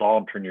 beginning of a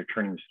slalom turn, you're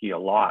turning the ski a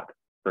lot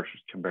versus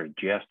compared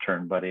to GS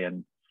turn. But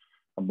in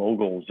a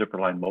mogul, zipper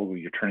line mogul,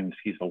 you're turning the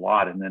skis a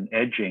lot, and then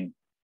edging.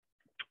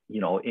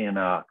 You know, in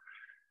the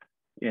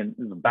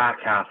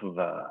back half of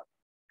a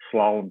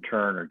slalom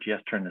turn or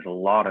GS turn, there's a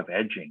lot of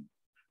edging,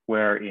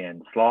 where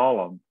in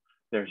slalom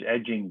there's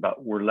edging,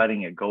 but we're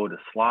letting it go to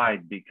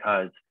slide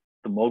because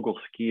the mogul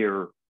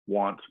skier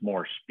wants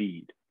more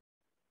speed.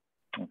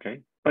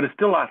 Okay, but it's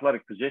still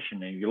athletic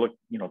position, and you look,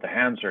 you know, the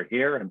hands are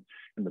here, and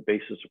the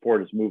base of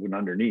support is moving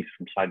underneath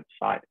from side to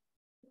side.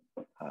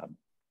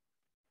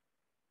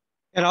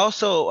 And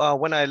also,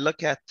 when I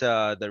look at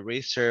the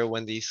racer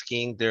when they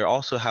skiing, they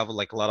also have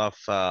like a lot of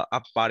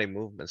up body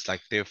movements.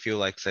 Like they feel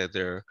like say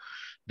their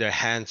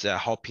hands are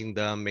helping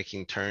them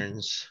making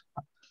turns.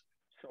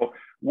 So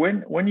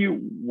when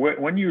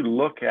you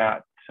look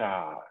at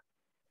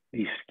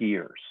these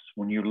skiers,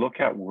 when you look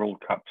at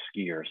World Cup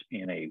skiers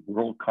in a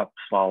World Cup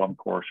slalom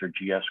course or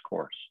GS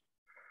course,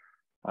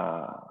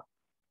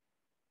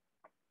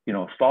 you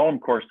know, slalom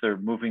course, they're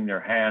moving their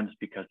hands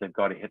because they've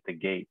got to hit the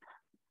gate.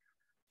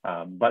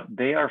 But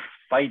they are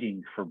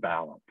fighting for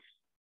balance.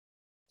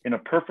 In a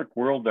perfect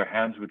world, their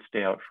hands would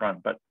stay out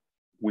front, but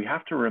we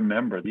have to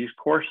remember these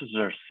courses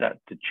are set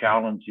to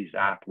challenge these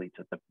athletes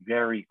at the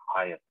very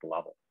highest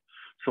level.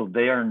 So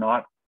they are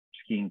not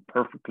skiing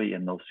perfectly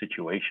in those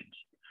situations.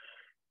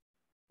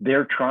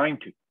 They're trying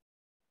to,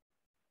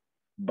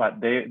 but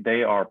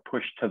they are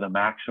pushed to the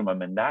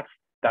maximum, and that's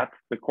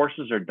the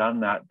courses are done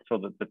that so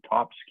that the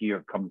top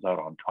skier comes out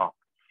on top,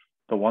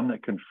 the one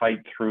that can fight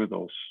through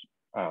those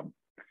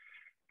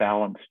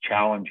balance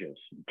challenges,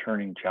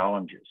 turning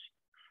challenges.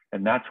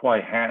 And that's why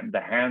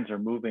the hands are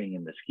moving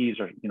and the skis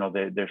are, you know,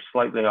 they're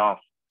slightly off,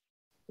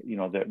 you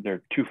know,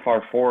 they're too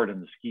far forward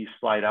and the skis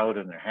slide out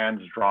and their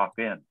hands drop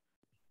in.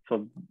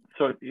 So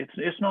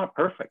it's not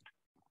perfect.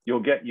 You'll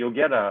get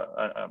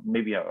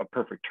maybe a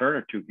perfect turn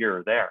or two here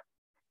or there.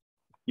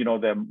 You know,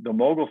 the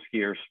mogul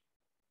skiers,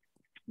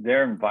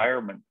 their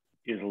environment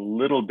is a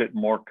little bit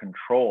more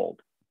controlled.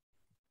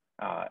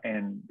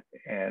 And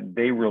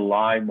they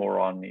rely more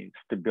on the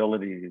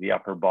stability of the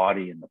upper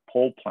body and the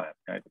pole plant.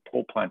 Right? The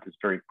pole plant is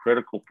very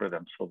critical for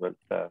them so that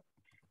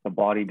the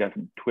body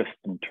doesn't twist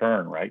and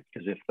turn, right?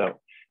 Because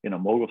in a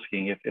mogul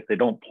skiing, if they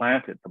don't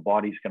plant it, the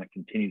body's going to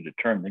continue to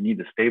turn. They need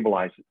to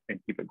stabilize it and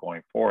keep it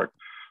going forward.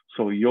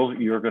 So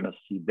you're going to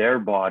see their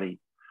body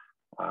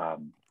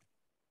and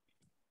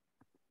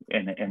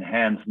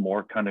hands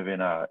more kind of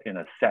in a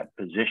set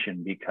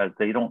position, because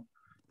they don't,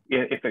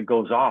 if it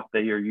goes off,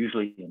 they are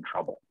usually in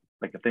trouble.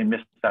 Like if they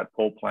miss that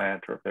pole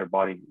plant or if their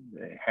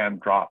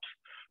hand drops,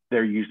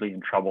 they're usually in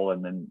trouble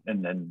and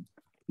then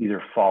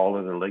either fall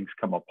or their legs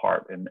come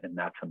apart, and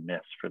that's a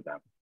miss for them.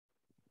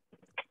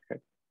 Okay.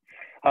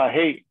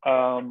 Hey,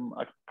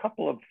 a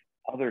couple of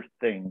other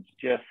things.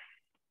 Just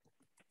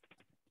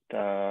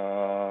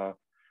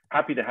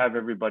happy to have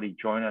everybody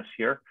join us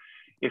here.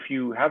 If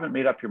you haven't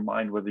made up your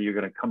mind whether you're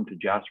going to come to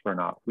Jasper or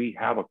not, we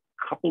have a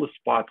couple of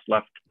spots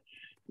left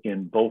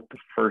in both the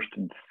first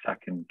and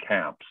second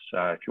camps.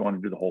 If you want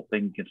to do the whole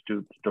thing, you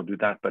can still do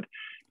that. But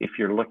if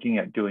you're looking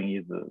at doing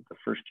either the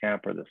first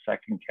camp or the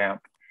second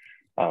camp,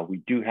 we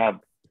do have,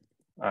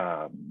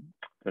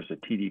 there's a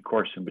TD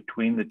course in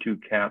between the two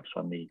camps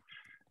on the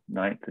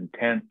 9th and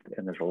 10th,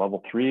 and there's a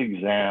level 3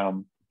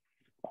 exam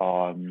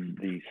on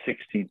the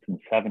 16th and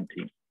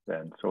 17th.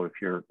 And so if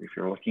you're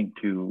looking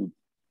to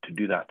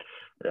do that,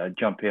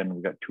 jump in.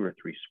 We've got 2 or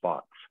 3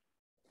 spots.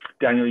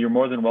 Daniel, you're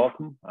more than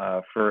welcome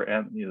for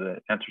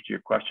the answer to your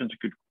questions.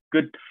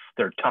 Good.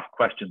 They're tough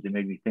questions. They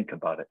made me think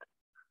about it.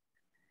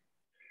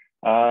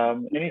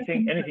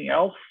 Anything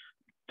else?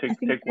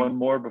 Take one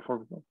more before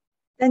we go.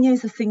 Daniel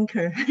is a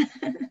thinker.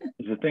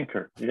 He's a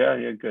thinker.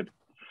 Yeah, good.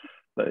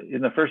 But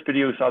in the first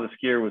video, we saw the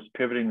skier was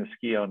pivoting the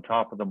ski on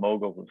top of the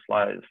moguls and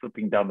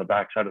slipping down the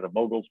backside of the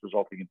moguls,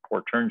 resulting in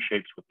poor turn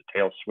shapes with the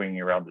tail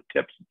swinging around the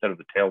tips instead of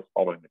the tails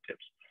following the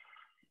tips.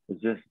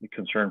 Is this the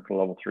concern for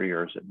level 3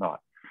 or is it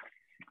not?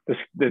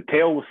 The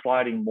tail was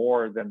sliding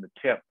more than the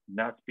tip, and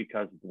that's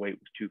because the weight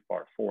was too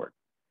far forward,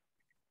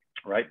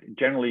 right?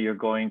 Generally, you're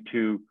going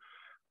to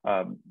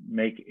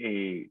make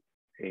a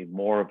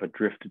more of a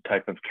drifted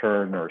type of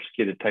turn or a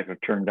skidded type of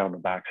turn down the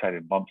backside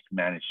and bumps to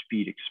manage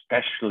speed,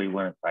 especially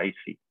when it's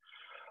icy.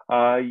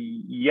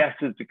 Yes,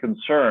 it's a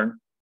concern.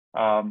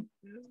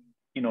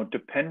 You know,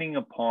 depending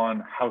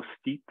upon how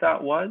steep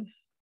that was,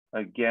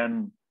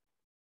 again,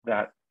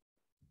 that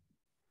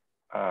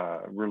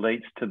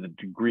relates to the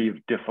degree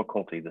of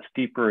difficulty. The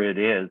steeper it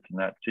is in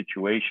that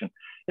situation,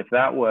 if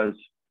that was,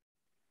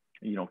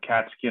 you know,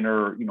 Cat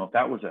Skinner, you know, if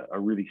that was a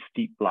really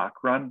steep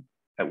black run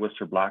at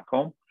Whistler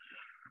Blackcomb,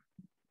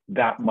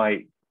 that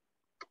might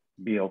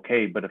be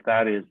okay. But if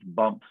that is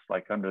bumps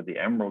like under the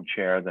Emerald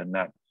Chair, then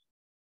that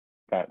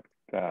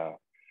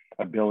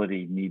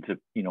ability needs a,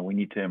 you know, we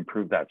need to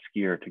improve that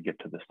skier to get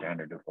to the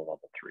standard of the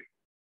level 3.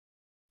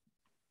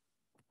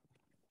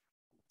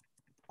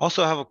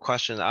 Also, I have a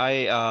question.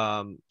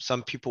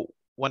 Some people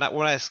when I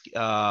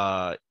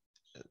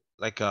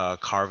like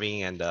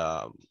carving and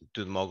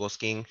do the mogul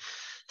skiing,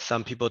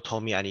 some people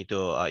told me I need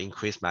to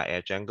increase my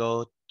edge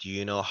angle. Do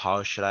you know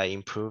how should I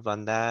improve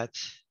on that?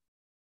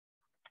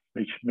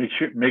 Make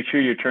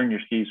sure you turn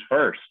your skis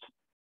first.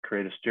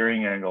 Create a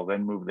steering angle,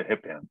 then move the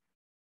hip in.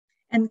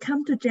 And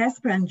come to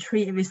Jasper and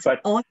treat with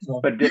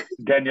Otto. But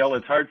Danielle,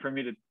 it's hard for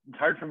me to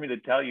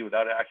tell you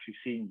without actually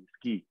seeing the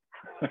ski.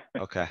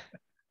 Okay.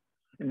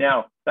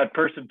 Now, that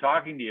person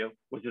talking to you,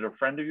 was it a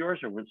friend of yours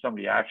or was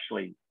somebody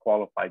actually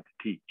qualified to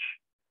teach?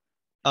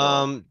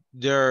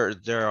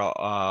 They're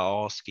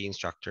all ski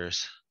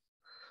instructors.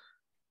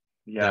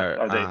 Yeah.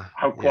 Are they?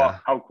 How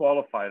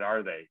qualified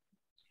are they?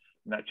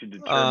 And that should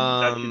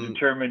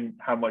determine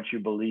how much you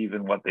believe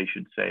in what they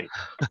should say.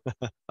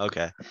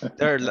 Okay.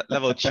 They're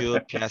level 2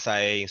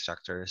 PSIA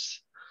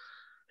instructors.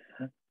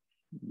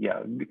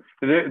 Yeah,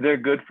 they're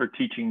good for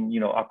teaching,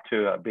 up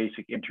to a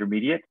basic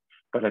intermediate,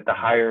 but at the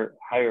higher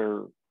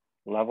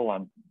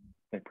level,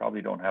 they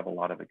probably don't have a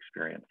lot of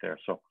experience there.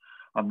 So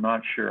I'm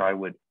not sure I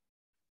would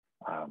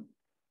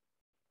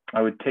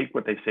take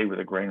what they say with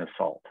a grain of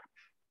salt.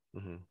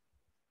 Mm-hmm.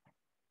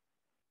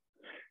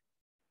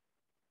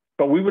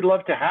 But we would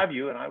love to have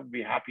you, and I would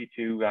be happy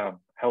to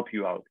help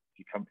you out if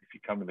you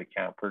come to the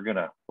camp. We're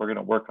gonna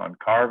work on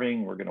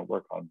carving. We're gonna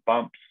work on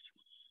bumps,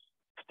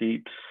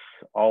 steeps,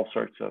 all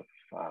sorts of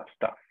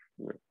stuff.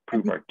 We'll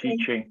improve our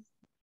teaching.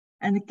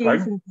 And the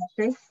gates and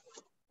brushes.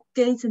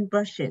 Gates and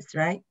brushes,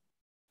 right?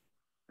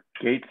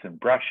 Gates and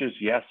brushes.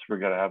 Yes, we're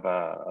gonna have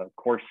a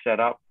course set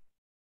up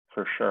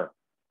for sure.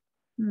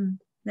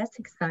 That's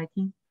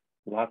exciting.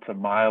 Lots of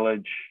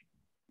mileage.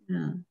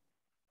 Yeah.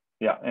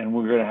 Yeah, and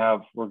we're gonna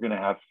have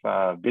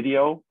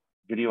video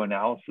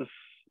analysis,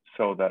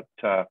 so that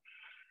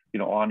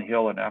on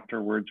hill and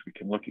afterwards we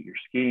can look at your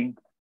skiing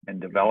and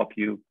develop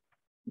you,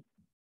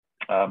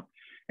 and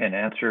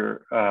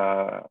answer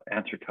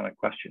ton of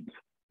questions.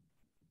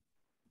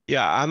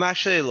 Yeah, I'm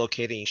actually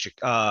located in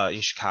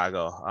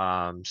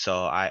Chicago.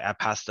 So I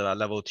passed the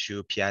level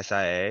 2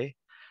 PSIA,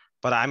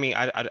 but I mean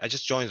I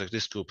just joined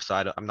this group,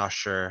 so I'm not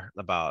sure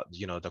about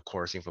the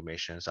course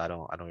information. So I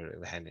don't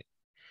really have it.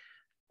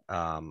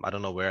 I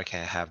don't know where I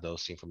can have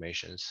those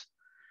informations.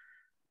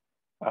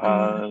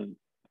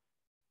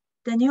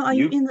 Daniel, are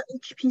you in the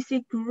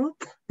HPC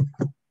group?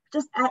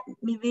 Just add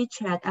me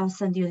WeChat. I'll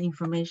send you the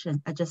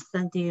information. I just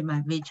sent you my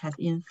WeChat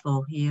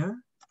info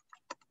here.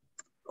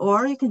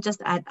 Or you can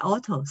just add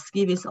Otto.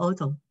 Ski with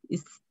Otto.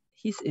 It's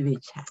his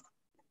WeChat.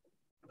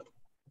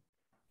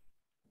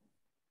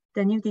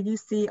 Daniel, did you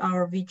see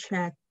our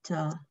WeChat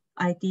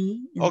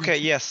ID? Okay,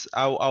 yes,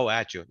 I'll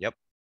add you. Yep.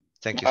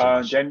 Thank you so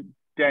much.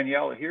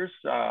 Danielle, here's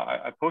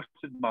I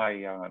posted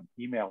my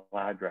email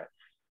address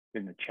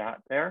in the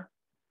chat there.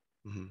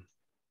 Mm-hmm.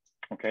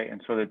 Okay, and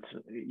so that's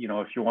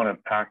if you want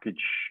to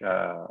package,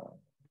 for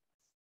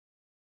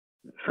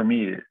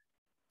me,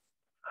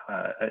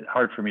 it's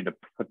hard for me to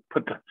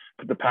put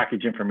the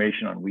package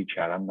information on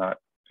WeChat. I'm not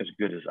as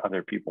good as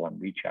other people on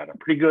WeChat. I'm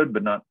pretty good,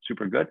 but not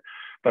super good.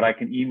 But I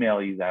can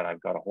email you that.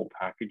 I've got a whole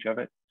package of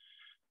it.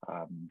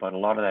 But a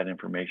lot of that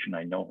information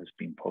I know has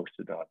been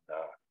posted on the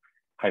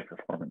high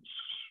performance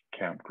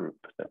camp group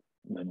that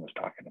Lynn was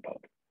talking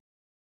about.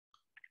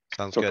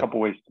 Sounds so good. A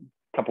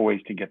couple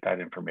ways to get that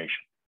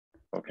information.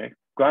 Okay.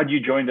 Glad you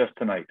joined us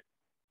tonight.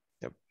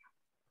 Yep.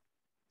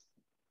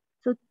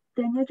 So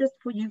Daniel, just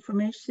for your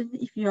information,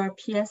 if you are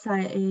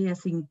PSIA, I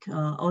think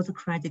all the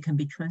credit can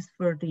be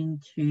transferred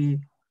into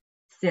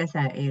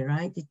CSIA,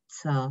 right?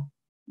 It's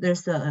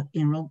there's a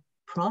enroll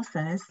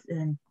process,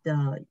 and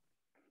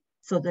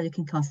so that you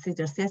can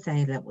consider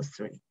CSIA level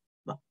 3.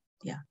 Well,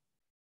 yeah.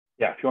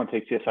 Yeah, if you want to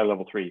take CSI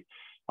level 3.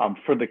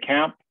 For the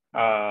camp,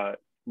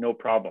 no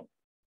problem.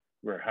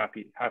 We're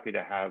happy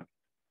to have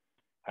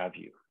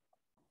you.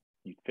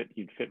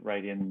 You'd fit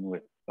right in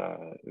with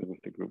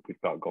the group we've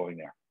got going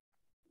there.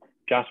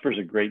 Jasper's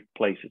a great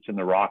place. It's in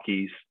the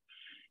Rockies.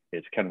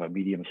 It's kind of a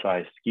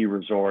medium-sized ski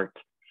resort,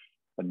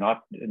 but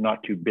not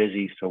too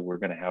busy. So we're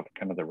going to have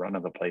kind of the run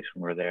of the place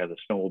when we're there. The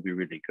snow will be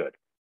really good.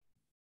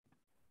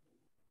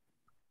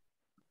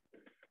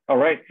 All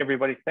right,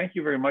 everybody. Thank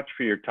you very much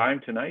for your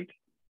time tonight.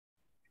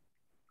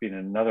 Been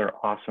another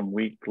awesome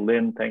week.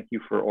 Lynn, thank you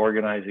for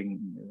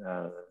organizing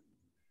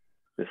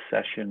this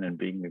session and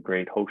being the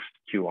great host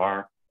you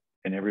are.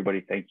 And everybody,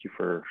 thank you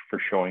for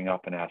showing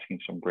up and asking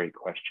some great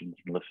questions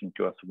and listening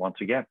to us once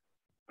again.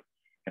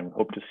 And we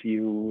hope to see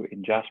you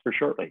in Jasper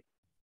shortly.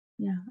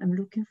 Yeah, I'm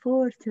looking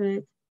forward to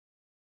it.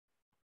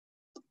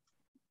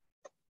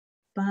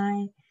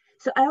 Bye.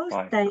 So I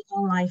will stay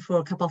online for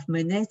a couple of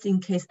minutes in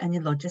case any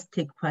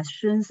logistic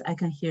questions. I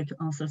can here to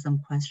answer some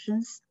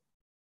questions.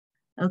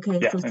 Okay,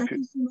 yeah, so thank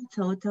you so much,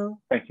 Otto.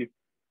 Thank you.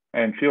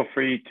 And feel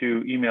free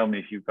to email me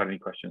if you've got any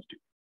questions too.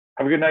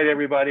 Have a good night,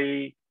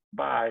 everybody.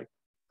 Bye.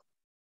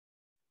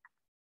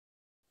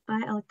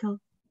 Bye, Otto.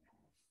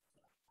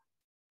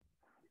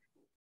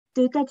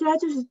 对，大家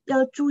就是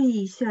要注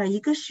意一下，一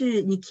个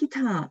是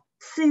Nikita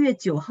 4月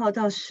9号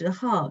到10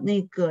号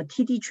那个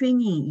TD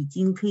Training 已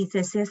经可以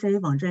在 CSIA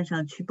网站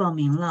上去报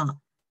名了，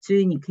所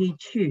以你可以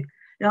去。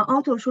然后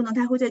Otto 说呢，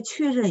他会再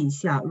确认一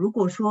下，如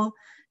果说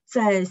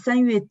在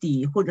3月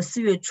底或者4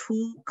月初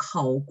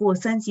考过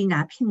3级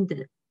拿 PIN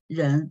的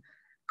人，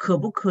可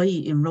不可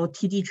以 enroll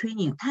TD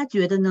Training？ 他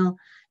觉得呢，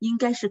应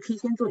该是可以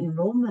先做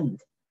enrollment。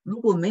如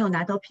果没有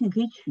拿到 PIN 可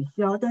以取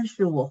消，但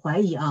是我怀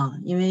疑啊，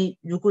因为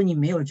如果你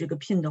没有这个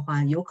PIN 的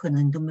话，有可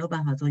能你都没有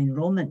办法做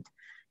enrollment，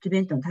 这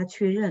边等他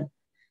确认。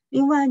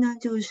另外呢，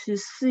就是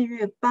4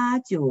月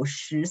8、9、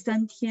10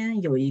 3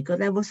天有一个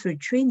Level 3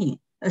 Training，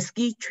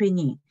 Ski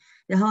Training，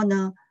 然后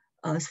呢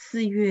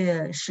，4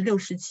月16、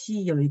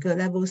17有一个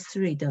Level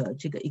 3的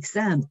这个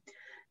Exam。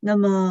那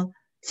么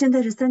现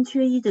在是3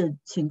缺1的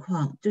情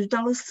况，就是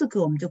到了4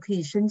个我们就可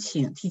以申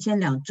请，提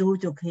前2周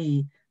就可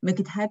以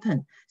make it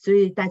happen。所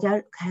以大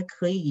家还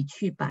可以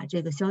去把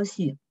这个消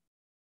息，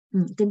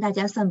跟大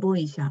家散播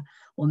一下。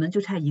我们就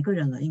差1个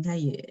人了，应该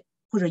也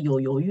或者有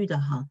犹豫的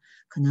哈，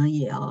可能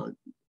也要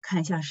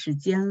看一下时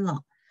间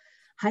了。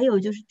还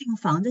有就是订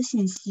房的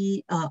信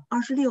息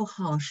，26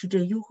号是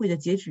这优惠的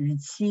截止日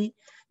期，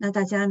那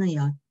大家呢也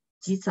要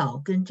及早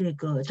跟这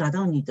个找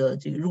到你的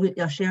这个，如果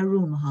要 share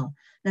room 哈，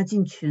那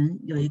进群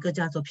有一个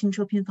叫做拼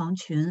车拼房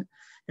群，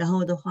然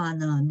后的话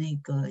呢，那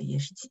个也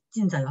是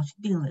尽早要去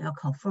订了，要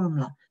confirm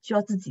了，需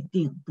要自己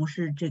订，不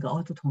是这个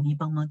Otto 统一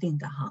帮忙订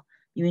的哈，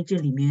因为这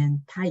里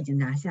面他已经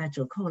拿下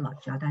折扣了，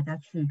只要大家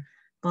去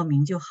报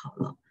名就好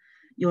了。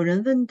有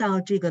人问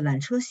到这个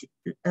缆车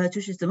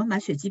就是怎么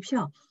买雪季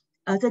票。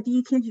在第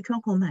1天去窗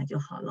口买就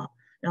好了，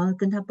然后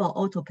跟他报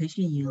Otto 培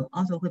训营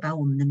 ，Otto 会把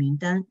我们的名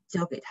单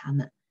交给他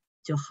们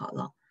就好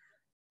了。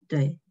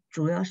对，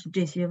主要是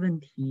这些问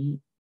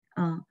题。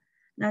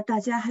那大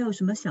家还有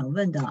什么想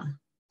问的？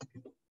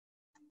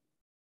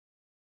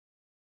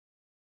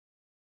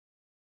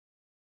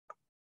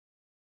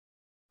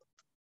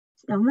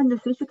想问的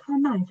随时开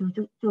麦就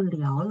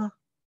聊了。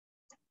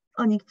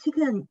你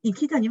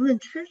Kita 你问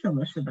吃什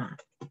么是吧？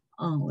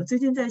我最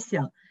近在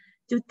想，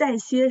就带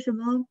些什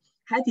么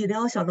海底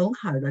捞小龙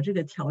海的这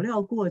个调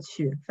料过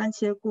去，番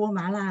茄锅、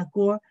麻辣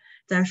锅，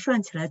咱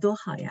涮起来多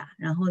好呀。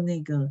然后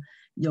那个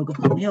有个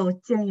朋友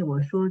建议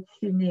我说去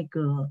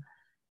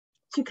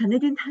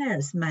Canadian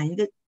Tires 买一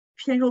个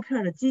片肉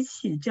片的机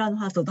器，这样的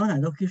话走到哪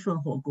都可以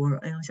涮火锅。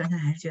哎呀，我想想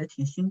还是觉得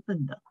挺兴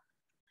奋的。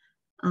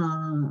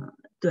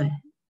对，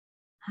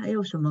还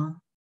有什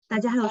么？大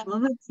家还有什么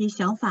问题、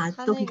想法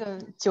都可以。他那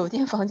个酒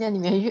店房间里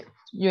面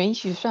允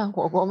许涮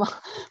火锅吗？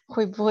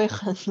会不会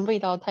味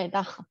道太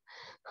大？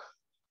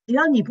只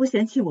要你不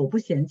嫌弃，我不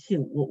嫌弃，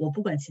我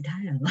不管其他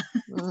人了。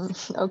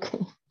OK。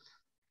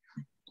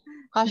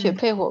滑雪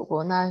配火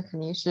锅，那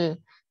肯定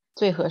是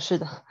最合适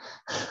的。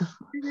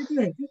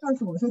对，他告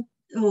诉我说，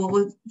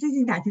我最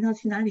近打听到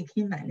去哪里可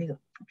以买那个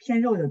片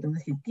肉的东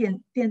西，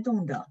电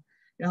动的，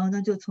然后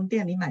呢就从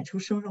店里买出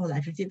生肉来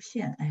直接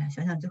片。哎呀，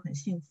想想就很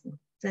幸福。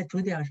再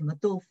煮点什么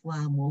豆腐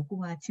啊、蘑菇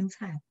啊、青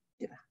菜，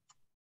对吧？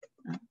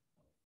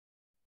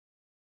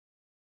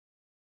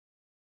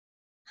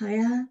好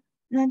呀，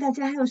那大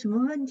家还有什么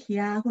问题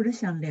啊，或者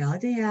想聊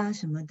的呀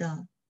什么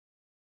的？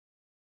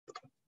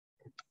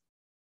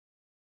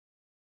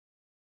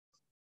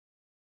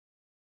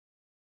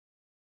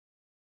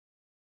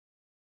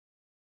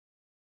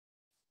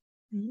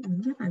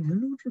人家把云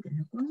录制给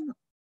它关了，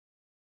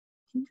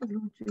听着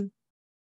录制。